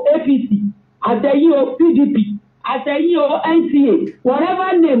àtiwọ́ o APC àtẹ̀yìn o PDP àtẹ̀yìn o NCA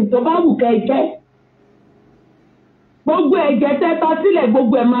whatever name tó bá wù kẹ́ jẹ́ gbogbo ẹ̀jẹ̀ tẹ́ ta sílẹ̀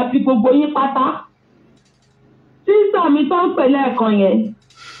gbogbo ẹ̀ máa fi gbogbo yín pátá sísà mi tó ń pè lẹ́ẹ̀kan yẹn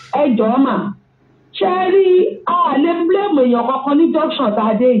ẹ jọ̀ọ́ mà ṣe rí àlẹ́ blame èèyàn kankan ní junction tá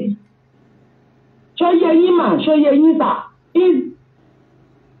a dé yìí ṣó yẹ yín mà ṣó yẹ yín sà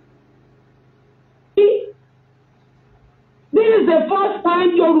this is the first time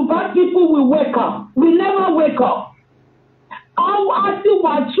Yoruba people will wake up we never wake up àwọn àti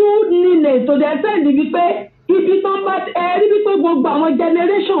wà tún nílẹ̀ tó dẹ̀ sẹ́ndì wípé ibi tó ń bá rí wípé gbogbo àwọn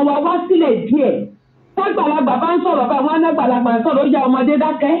generation wa wá sílẹ̀ díẹ̀ tágbàlagbà bá ń sọ̀rọ̀ bá wọn anágbàlagbà ń sọ̀rọ̀ ó yá ọmọdé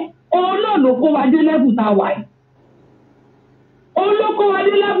dákẹ́ òun náà ló kó wa dé lẹ́bù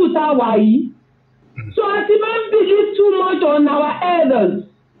tá a wà yìí so a ti máa ń believe too much on our elders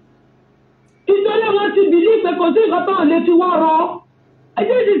nítorí wọn ti believe pé kò sí nǹkan tó ń lè fi wọ́n rọ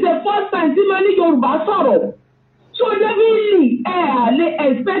this is the first time tí mo ní Yorùbá sọ̀rọ̀ so definitely àlè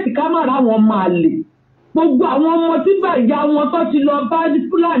expect kámẹ́rà wọn máa lè gbogbo àwọn ọmọ tí bàjẹ́ àwọn tó ti lọ bá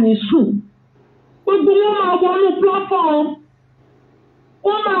Fúlàní sùn gbogbo wọn máa wọnú platform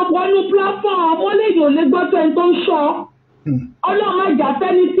wọ́n lè yàn lé gbọ́tọ̀ ẹni tó ń ṣọ́ ọlọ́run àjà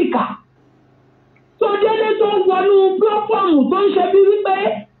fẹ́ni tìkà tó Délé tó wọnú platform tó ń ṣe bí wípé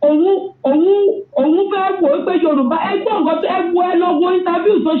òun fẹ́ wò ó pé Yorùbá ẹgbọ́n nǹkan tó ẹ lọ́wọ́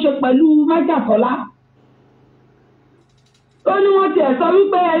interview tó ṣe pẹ̀lú Májàsọ́lá ó ní wọ́n ti ẹ̀ sọ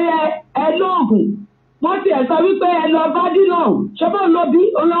wípé ẹ lóògùn wọ́n ti ẹ̀ sọ wípé ẹ lọ bá dínlọ́hùn ṣọ́bọ̀ ló bí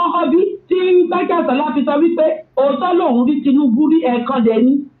ọlọ́kọ́ bí tí Májàsọ́lá fi sọ wípé òótọ́ lòun rí Tinubu rí ẹ̀ẹ̀kan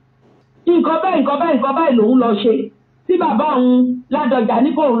dẹni nǹkan báyìí lòun lọ ṣe tí bàbá òun Ládọjà ní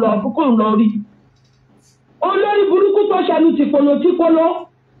kóun lọ rí olórí burúkú tó ṣẹnu tìpolo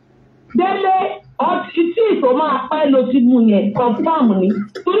Délé ọtí tí ìtò máa pẹ́ ló ti mú yẹn confam ni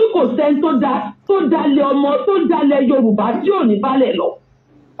torí kò sẹ́ni tó dalẹ̀ ọmọ tó dalẹ̀ Yorùbá tí ò ní balẹ̀ lọ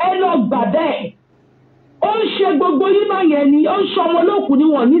ẹ lọ gbà bẹ́ẹ̀ ó ń ṣe gbogbo yín máa yẹn ni ó ń ṣọmọ olókùn ni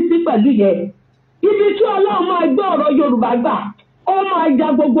wọ́n ní sí pẹ̀lú yẹn ibi tí Ọlọ́run máa gbé ọ̀rọ̀ Yorùbá gbà ó máa ja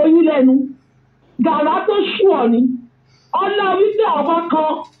gbogbo yín lẹ́nu gàrà tó ṣù ọ́ ni ọlá wípé àwa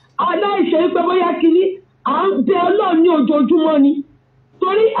kan aláìṣe wípé bóyá kiri à ń bẹ Ọlọ́run ní ojoojúmọ́ ni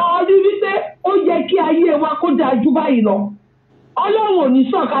torí a rí wípé ó yẹ kí ayé wa kó dáa jù báyìí lọ Ọlọ́run ò ní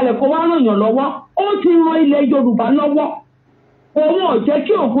sọ̀kalẹ̀ kó wá ràn yàn lọ́wọ́ ó ti ran ilẹ̀ Yorùbá lọ́wọ́ òun ò jẹ́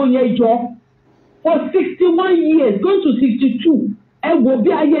kí ògo yẹn jọ for 61 years going to 62 ẹ wo bí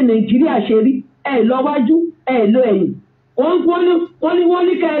ayé Nàìjíríà ṣe rí ẹ lọ wájú ẹ lọ ẹ̀yìn wọ́n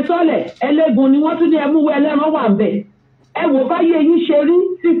ní kẹ́ ẹ sọ́lẹ̀ ẹlẹ́gùn ni wọ́n tún ní ẹmúwẹ́ ẹlẹ́ran wà ń bẹ̀ ẹ wò báyé yín ṣe rí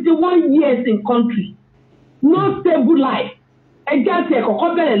 61 years in country no stable life ẹjẹ́ àti ẹ̀kọ́kọ́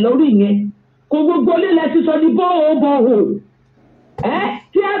bẹ̀rẹ̀ lórí yẹn kò gbogbo lílẹ̀ ti sọ ní bọ́ọ̀hù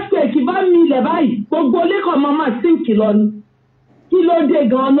tí earthquake bá mi ilẹ̀ báyìí gbogbo lẹ́kọ̀ọ́ máa sínkì lọ ni kí ló dé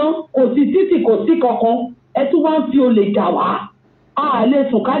gan-an kò sí títì kò sí kankan ẹ tún wá ń fi olè jà wá a lè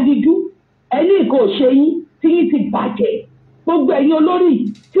sùn ká díjú ẹni kò ṣe yín tí yín ti bàjẹ́ gbogbo ẹ̀yin olórí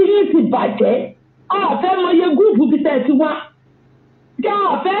tí yín ti bàjẹ́ a fẹ́ mọ iye gúùpù bí tẹ̀ ti wá kí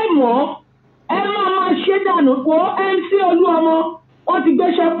a fẹ́ mọ̀ ẹ máa ṣe dànù kó MC Olúọmọ wọ́n ti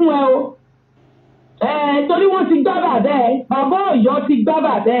gbéṣẹ́ fún ẹ o torí wọ́n ti gbá bàbá ẹ bàbá Ọ̀yọ́ ti gbá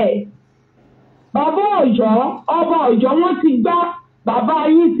bàbá ẹ bàbá Ọ̀yọ́ ọba Ọ̀yọ́ wọ́n ti gbá bàbá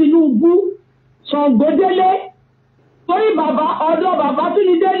yín Tinubu Ṣàngódélé torí bàbá ọ̀dọ̀ bàbá tún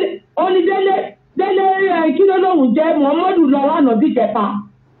ní Délé ó ní Délé kí ló lóhùn jẹ́ Momodu lọ lánàá bí kẹta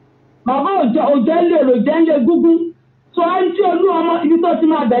bàbá òjẹ́ ń lè ròjẹ́ ń lè gúgún tó á ń tí Olúọmọ ibi tó ti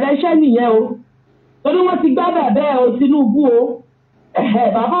máa bẹ̀rẹ̀ iṣẹ́ nìyẹn o torí wọ́n ti gbá bàbá ẹ o Tinubu o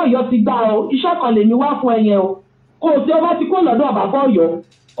bàbá Ọ̀yọ́ ti gbá o iṣẹ́ kan lèmi wá fún ẹyẹ o kó o tí ó bá ti kó lọ́dọ̀ bàbá Ọ̀yọ́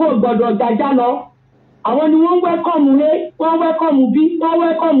kó o gbọ́dọ̀ jàjà lọ àwọn ni wọ́n ń wẹ́kọ̀mù A wọ́n wẹ́kọ̀mù B wọ́n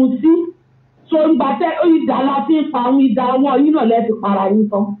wẹ́kọ̀mù C so ń gbàtẹ́ ìdá la fi ń pa àwọn ìdá wọn yín náà lẹ́ẹ̀fi para yín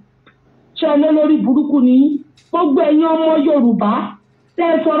tán ṣe lé lórí burúkú ni gbogbo ẹ̀yin ọmọ Yorùbá tẹ́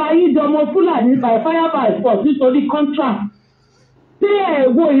ẹ sọra yín di ọmọ Fúlàní by fire by force nítorí contract tí ẹ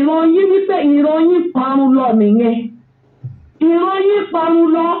wo ìran yín wípé ìran yín parun lọ nìyẹn ìran yín parun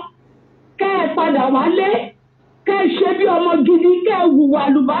lọ kẹ́ ẹ padà wálé kẹ́ ẹ ṣe bí ọmọ gidi kẹ́ ẹ hùwà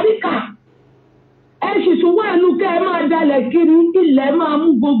àlùbáríkà ẹ sì tún wà nù kẹ́ ẹ máa dalẹ̀ kiri ilẹ̀ máa mú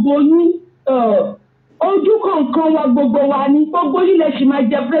gbogbo yín ojú kọ̀ọ̀kan wa gbogbo wa ní gbogbo yín lè ṣì máa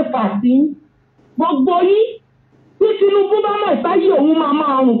jẹ breakfast yín gbogbo yín tí Tinubu bá mọ̀ ìpáyé òun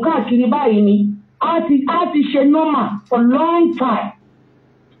máa rùn káàkiri báyìí ni a ti ṣe normal for long time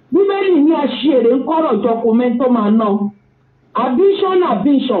bíbélì ní aṣèrè ń kọ́rọ̀ jọ kò mẹ́tọ́ máa ná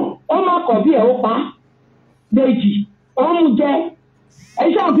ambition ó má kọ̀ bí ẹ̀ ó pa Dèjì ó mú jẹ ẹ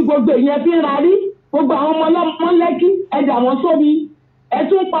ṣáà fi gbogbo èèyàn fi ń rarí gbogbo àwọn ọmọ ọlọ́mọ lẹ́kí ẹ̀dà wọn sómi ẹ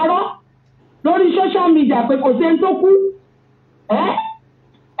tún parọ́ lórí social media pé kò sẹ́ni tó kú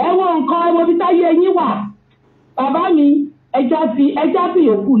ẹ wo nǹkan ẹ wo bí táyé yín wà bàbá mi ẹja fi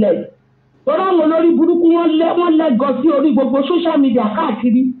yòókù lẹ̀ lọ́rọ̀ àwọn olórí burúkú wọ́n lẹ́gọ sí orí gbogbo social media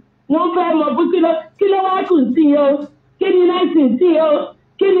káàkiri wọ́n fẹ́ mọ bí kí ló wá kù sí o kí ni 19 sí o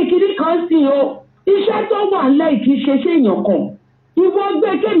kí ni kiri kan sí o iṣẹ́ tó wà ńlẹ̀ kì í ṣe èèyàn kan ìwọ gbé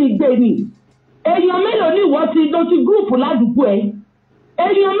kémi gbé ni èèyàn mélòó ni ìwọ ti lọ ti gúrùpù ládùúgbò ẹ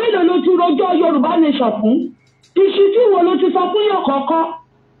èèyàn mélòó ló ti rojọ́ Yorùbá nation fún ìṣíjú wo ló ti sọ fún yàn kọ̀ọ̀kan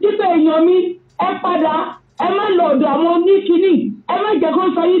nípa èèyàn mi ẹ padà ẹ má lọ ọ̀dọ̀ àwọn oníkíní ẹ má jẹ́ kó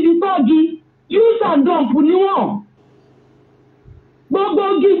sọ yín di tọ́ọ̀gì use and dump níwọ̀n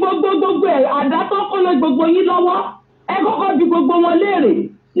gbogbo ẹ̀ àdá tó kọ́ lọ gbogbo yín lọ́wọ́ ẹ kọ́kọ́ bi gbogbo wọn léèrè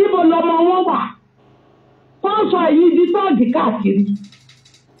níbo lọmọ wọn wà wọ́n sọ èyí di tọ́ọ̀gì káàkiri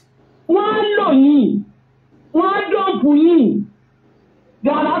wọ́n á lò yín wọ́n á dọ̀pù yín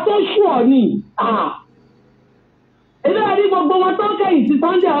gàrà tó ṣù ọ́ ni ilé ẹ̀rí gbogbo wọn tó kẹ́yìn sí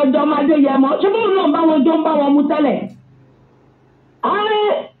Sunday ọjọ́ máde yẹ mọ́ ṣé bóun náà bá wọn jọ ń bá wọn mú tẹ́lẹ̀ ààrẹ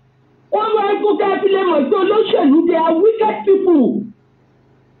wọ́n lọ ikú kẹ́ẹ̀fì lè mọ̀ pé olóṣèlú they are wicked people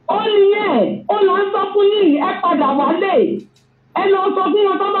ó nìyẹn ó lọ ń sọ fún yín ẹ padà wálé ẹ lọ sọ fún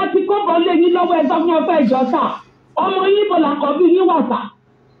wọn tó bá ti kó bọ́ lé yín lọ́wọ́ ẹ sọ fún wọn fẹ́ ìjọ sà ọmọ yín bọ̀ làkọ́bí yín wà sà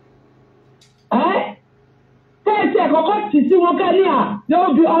kẹ́ẹ̀sì ẹ̀kọ́kọ́ tì sí wọn kẹ́ni yóò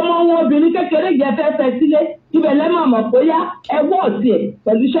bí ọmọ wọn obìnrin kékeré yẹn fẹ́ sílé ibẹ̀ lẹ́mọ̀ mọ̀ pé yá ẹwọ́ ọ̀sì ẹ̀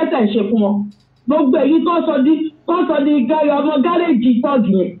pẹ̀lú iṣẹ́ tẹ̀ ń ṣe fún wọn gbogbo èyí tó sọ di ọmọ gáréèjì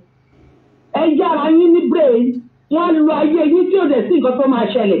tọ́ọ̀gì yẹn ẹ yára yín ní brain wọ́n lu ayé yín tí ò dẹ̀ sí nǹkan tó máa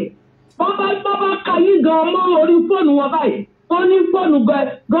ṣẹlẹ̀ wọ́n bá ka yín gan mọ́ orí fóònù wọn báyìí wọ́n ní fóònù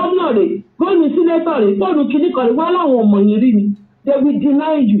gómìnà rẹ̀ fóònù sínétọ̀ rẹ̀ fóònù kìnnìkan rẹ̀ wọ́n láwọn ọmọ yìí rí ni they will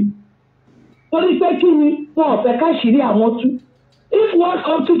deny you torí pé kí ni wọn ò fẹ́ káṣírí àwọn tú if one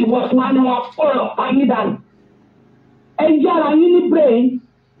come to the worst man wọn kọ̀rọ̀ pààyàn dànù ẹ yára yín ní brain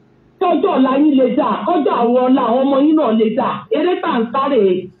tọ́jọ́ ọ̀la yín lè dà kọjọ́ àwọn ọ̀la àwọn ọmọ yín náà lè dà eré tà ń sáré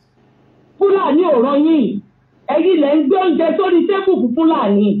Fúlàní ò rán yín ẹ̀yin lẹ́ ń gbé oúnjẹ sórí tébù fún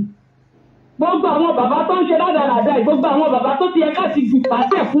Fúlàní gbogbo àwọn bàbá tó ń ṣe ládàradà gbogbo àwọn bàbá tó ti yẹ ká ti gbùpà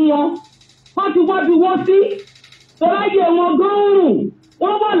tẹ̀ fún wọn wọ́n ti wá bí wọ́n sí tọ́láyé wọn gan-an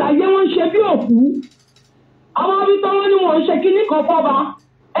wọ́n wà láyé wọ́n ń ṣe bí òkú àwọn ibi tó wọ́n ní wọ́n ń ṣe kíní kan fọ́ba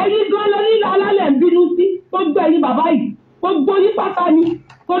ẹ̀yin gan lọ nílò alálẹ̀ ń bínú sí gbogbo ẹ̀yin bàbá yìí gbogbo yín pátá ni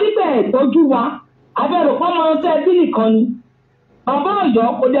torí bẹ́ẹ̀ tọ́jú wa abẹ́rò pọ́nmọ́ ọtẹ́ ẹbí nìkan ni bàbá Ọ̀yọ́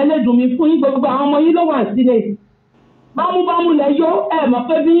kò dé lẹ́dùn mi fún yín gbogbo àwọn ọmọ yín ló wà sílẹ̀ bámúbámú lẹ yó ẹ mọ̀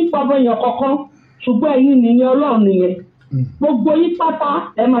pé bí pọ̀bọ èèyàn kankan ṣùgbọ́n ẹ̀yin nìyẹn Ọlọ́run nìyẹn gbogbo yín pátá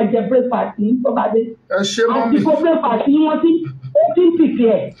ẹ máa jẹ breakfast yín tó bá dé àti kó breakfast yín wọ́n ti ń tìtì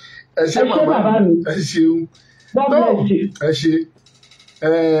ẹ̀ ẹ ṣé bàbá mi ẹ ṣeun ẹ ṣe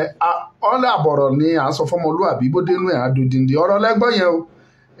ọ̀lẹ́ àbọ̀rọ̀ ni à ń sọ fọmọlúwàbí bó dénú ẹ̀ àdòdìndì ọ̀rọ̀ lẹ́gbọ́n yẹn o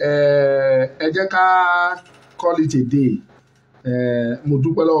ẹ jẹ́ ká call it a day mo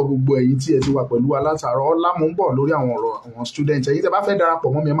dúpẹ́ lọ́wọ́ gbogbo ẹ̀yin tí ẹ ti wà pẹ̀lú wa látàárọ̀ ọ̀la mo ń bọ̀ lórí àwọn ọ̀rọ̀ àwọn student ẹ̀yin tẹ́ bá fẹ́ darapọ̀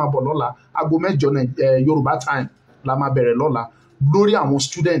mọ́ mi ẹ máa bọ̀ lọ́la aago 8 Yorùbá time la máa bẹ̀rẹ̀ lọ́la lórí àwọn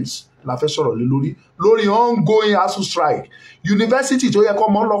students la fẹ́ sọ̀rọ̀ lé lórí ongoing ASUU strike university tó yẹ kó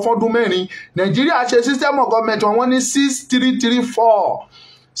mọ́ lọ fọ́dún 4 Nàìjíríà ṣe system of government wọn ní 6334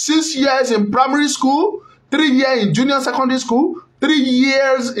 6 years in primary school 3 years in junior secondary school 3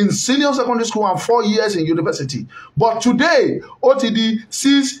 years in senior secondary school and 4 years in university. But today, ó ti di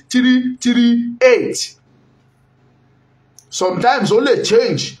 6338. Sometimes ó lè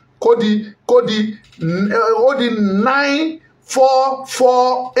change. Kó di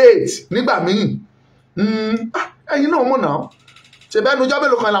 9448 nígbà míì. Ẹ̀yin náà mọ̀ náà. Ṣé bẹ́ẹ̀ ni ọjọ́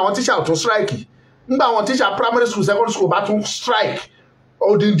mélòó kan làwọn tíṣà tún strike? Nígbà àwọn tíṣà primary school, secondary school bá tún strike.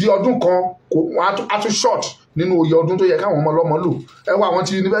 Odindi ọdún kan wọ́n á tún short nínú oyè ọdún tó yẹ káwọn ọmọ ọlọ́mọ lò ẹ wá àwọn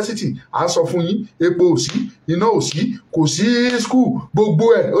ti yunifásitì à ń sọ fún yín epo ò sí iná ò sí kò sí school gbogbo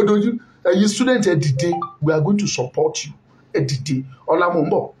ẹ̀ ó dojú ẹ̀yin student ẹ dìde we are going to support you ẹ dìde ọlá mò ń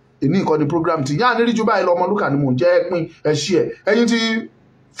bọ̀ èmi nǹkan ni program ti yáà nírí ju báyìí lọ Ọmọlúkà ni mò ń jẹ́ pín ẹ ṣí ẹ ẹ̀yin ti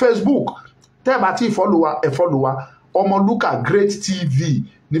Facebook tẹ́ ẹ bá ti follow wa ẹ follow wa Ọmọlúkà Great TV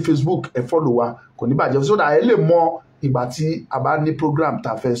ní Facebook ẹ follow wa kò ní bàjẹ́ so that ẹ lè mọ ìgbà tí a bá ní program tá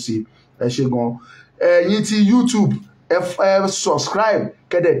a fẹ́ ṣe ẹ ṣe gan ẹ̀yin ti YouTube ẹ subscribe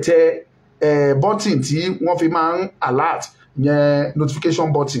kẹ́dẹ̀ tẹ button tí wọ́n fi máa ń alert yẹn notification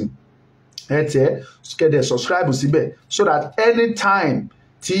button ẹ tẹ kẹ́dẹ̀ subscribe síbẹ̀ so that anytime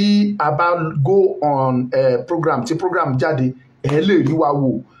tí a bá go on program tí program jáde ẹ lè rí wa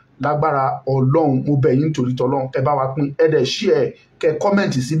wò lágbára Ọlọ́run mo bẹ̀ yín torí tọlọ́run ẹ bá wa pín ẹ dẹ̀ share kẹ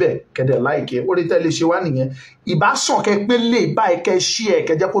comment síbẹ̀ kẹ dẹ̀ like ẹ orí tẹ́lẹ̀ ṣe wá nìyẹn ìbá sàn kẹ pé lè báyìí kẹ share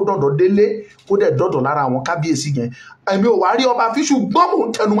kẹ jẹ́ kó dọ̀dọ̀ délé kó dẹ̀ dọ̀dọ̀ lára àwọn kábíyèsí yẹn èmi ò wá rí ọba fíṣù gbọ́n mò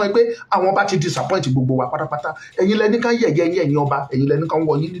ń tẹnu mọ́ pé àwọn ọba ti disappoint gbogbo wa pátápátá ẹ̀yin lẹni kan yẹ̀yẹ́ ẹ̀yin ọba ẹ̀yin lẹni kan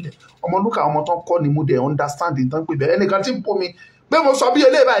wọ yín nílẹ̀ Ọmọlúkà ọmọ tán kọ́ ni mo dẹ̀ understand tán pé bẹ́ẹ̀ ẹnìkan ti ń bú mi pé mo sọ bí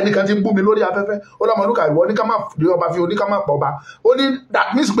eléyìí báyìí nìkan ti ń bú mi lórí afẹ́fẹ́ ó lọ́ Ọmọlúkà ìwọ ní ká má rí ọba fi oní ká má pọ̀ ọba ó ní that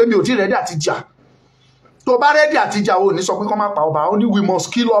means pé mi ò tí rẹ́dí àti jà tó bá rẹ́dí àti jà ó ní sọ pé kọ́ má pa ọba ó ní we must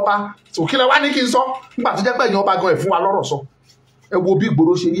kill ọba tó kílẹ̀ wá ní kí n sọ nígbà tó jẹ́ pé ẹ̀yin ọba gan ẹ̀ fún wa lọ́rọ̀ sọ ẹ wo bí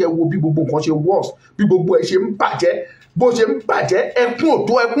ìgboro ṣe rí ẹ wo bí gbogbo nǹkan ṣe worse bí gbogbo ẹ ṣe ń bàjẹ́ bó ṣe ń bàjẹ́ ẹkún ò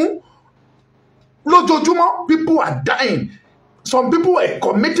tó ẹkún lójoojúmọ́ people are dying some people are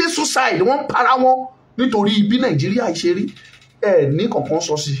committing suicide wọ́n para wọn nítorí bí Nàìjíríà ṣe rí ẹ ní kankan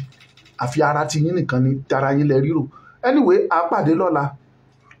sọ sí àfi ara ti yín nìkan ni tara yín lẹ ríro anyway a pàdé lọ́la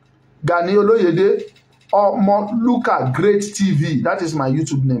Gani Olóyèdé Ọmọlúkà Great TV that is my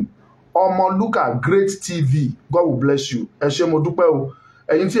YouTube name Ọmọlúkà Great TV God will bless you ẹ ṣé mo dúpẹ́ o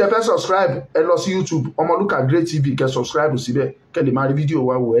ẹ̀yin tí ẹ fẹ́ subscribe ẹ lọ sí YouTube Ọmọlúkà Great TV kẹ́ subscribe síbẹ̀ kẹ́ lè máa rí fídíò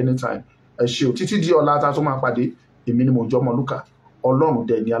wa wò anytime ẹ ṣé o títí di ọ̀la tá tó máa pàdé èmi ni mo jẹ́ Ọmọlúkà Ọlọ́run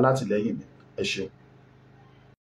dẹ̀ ní alátìlẹ́yìn mi ẹ ṣé.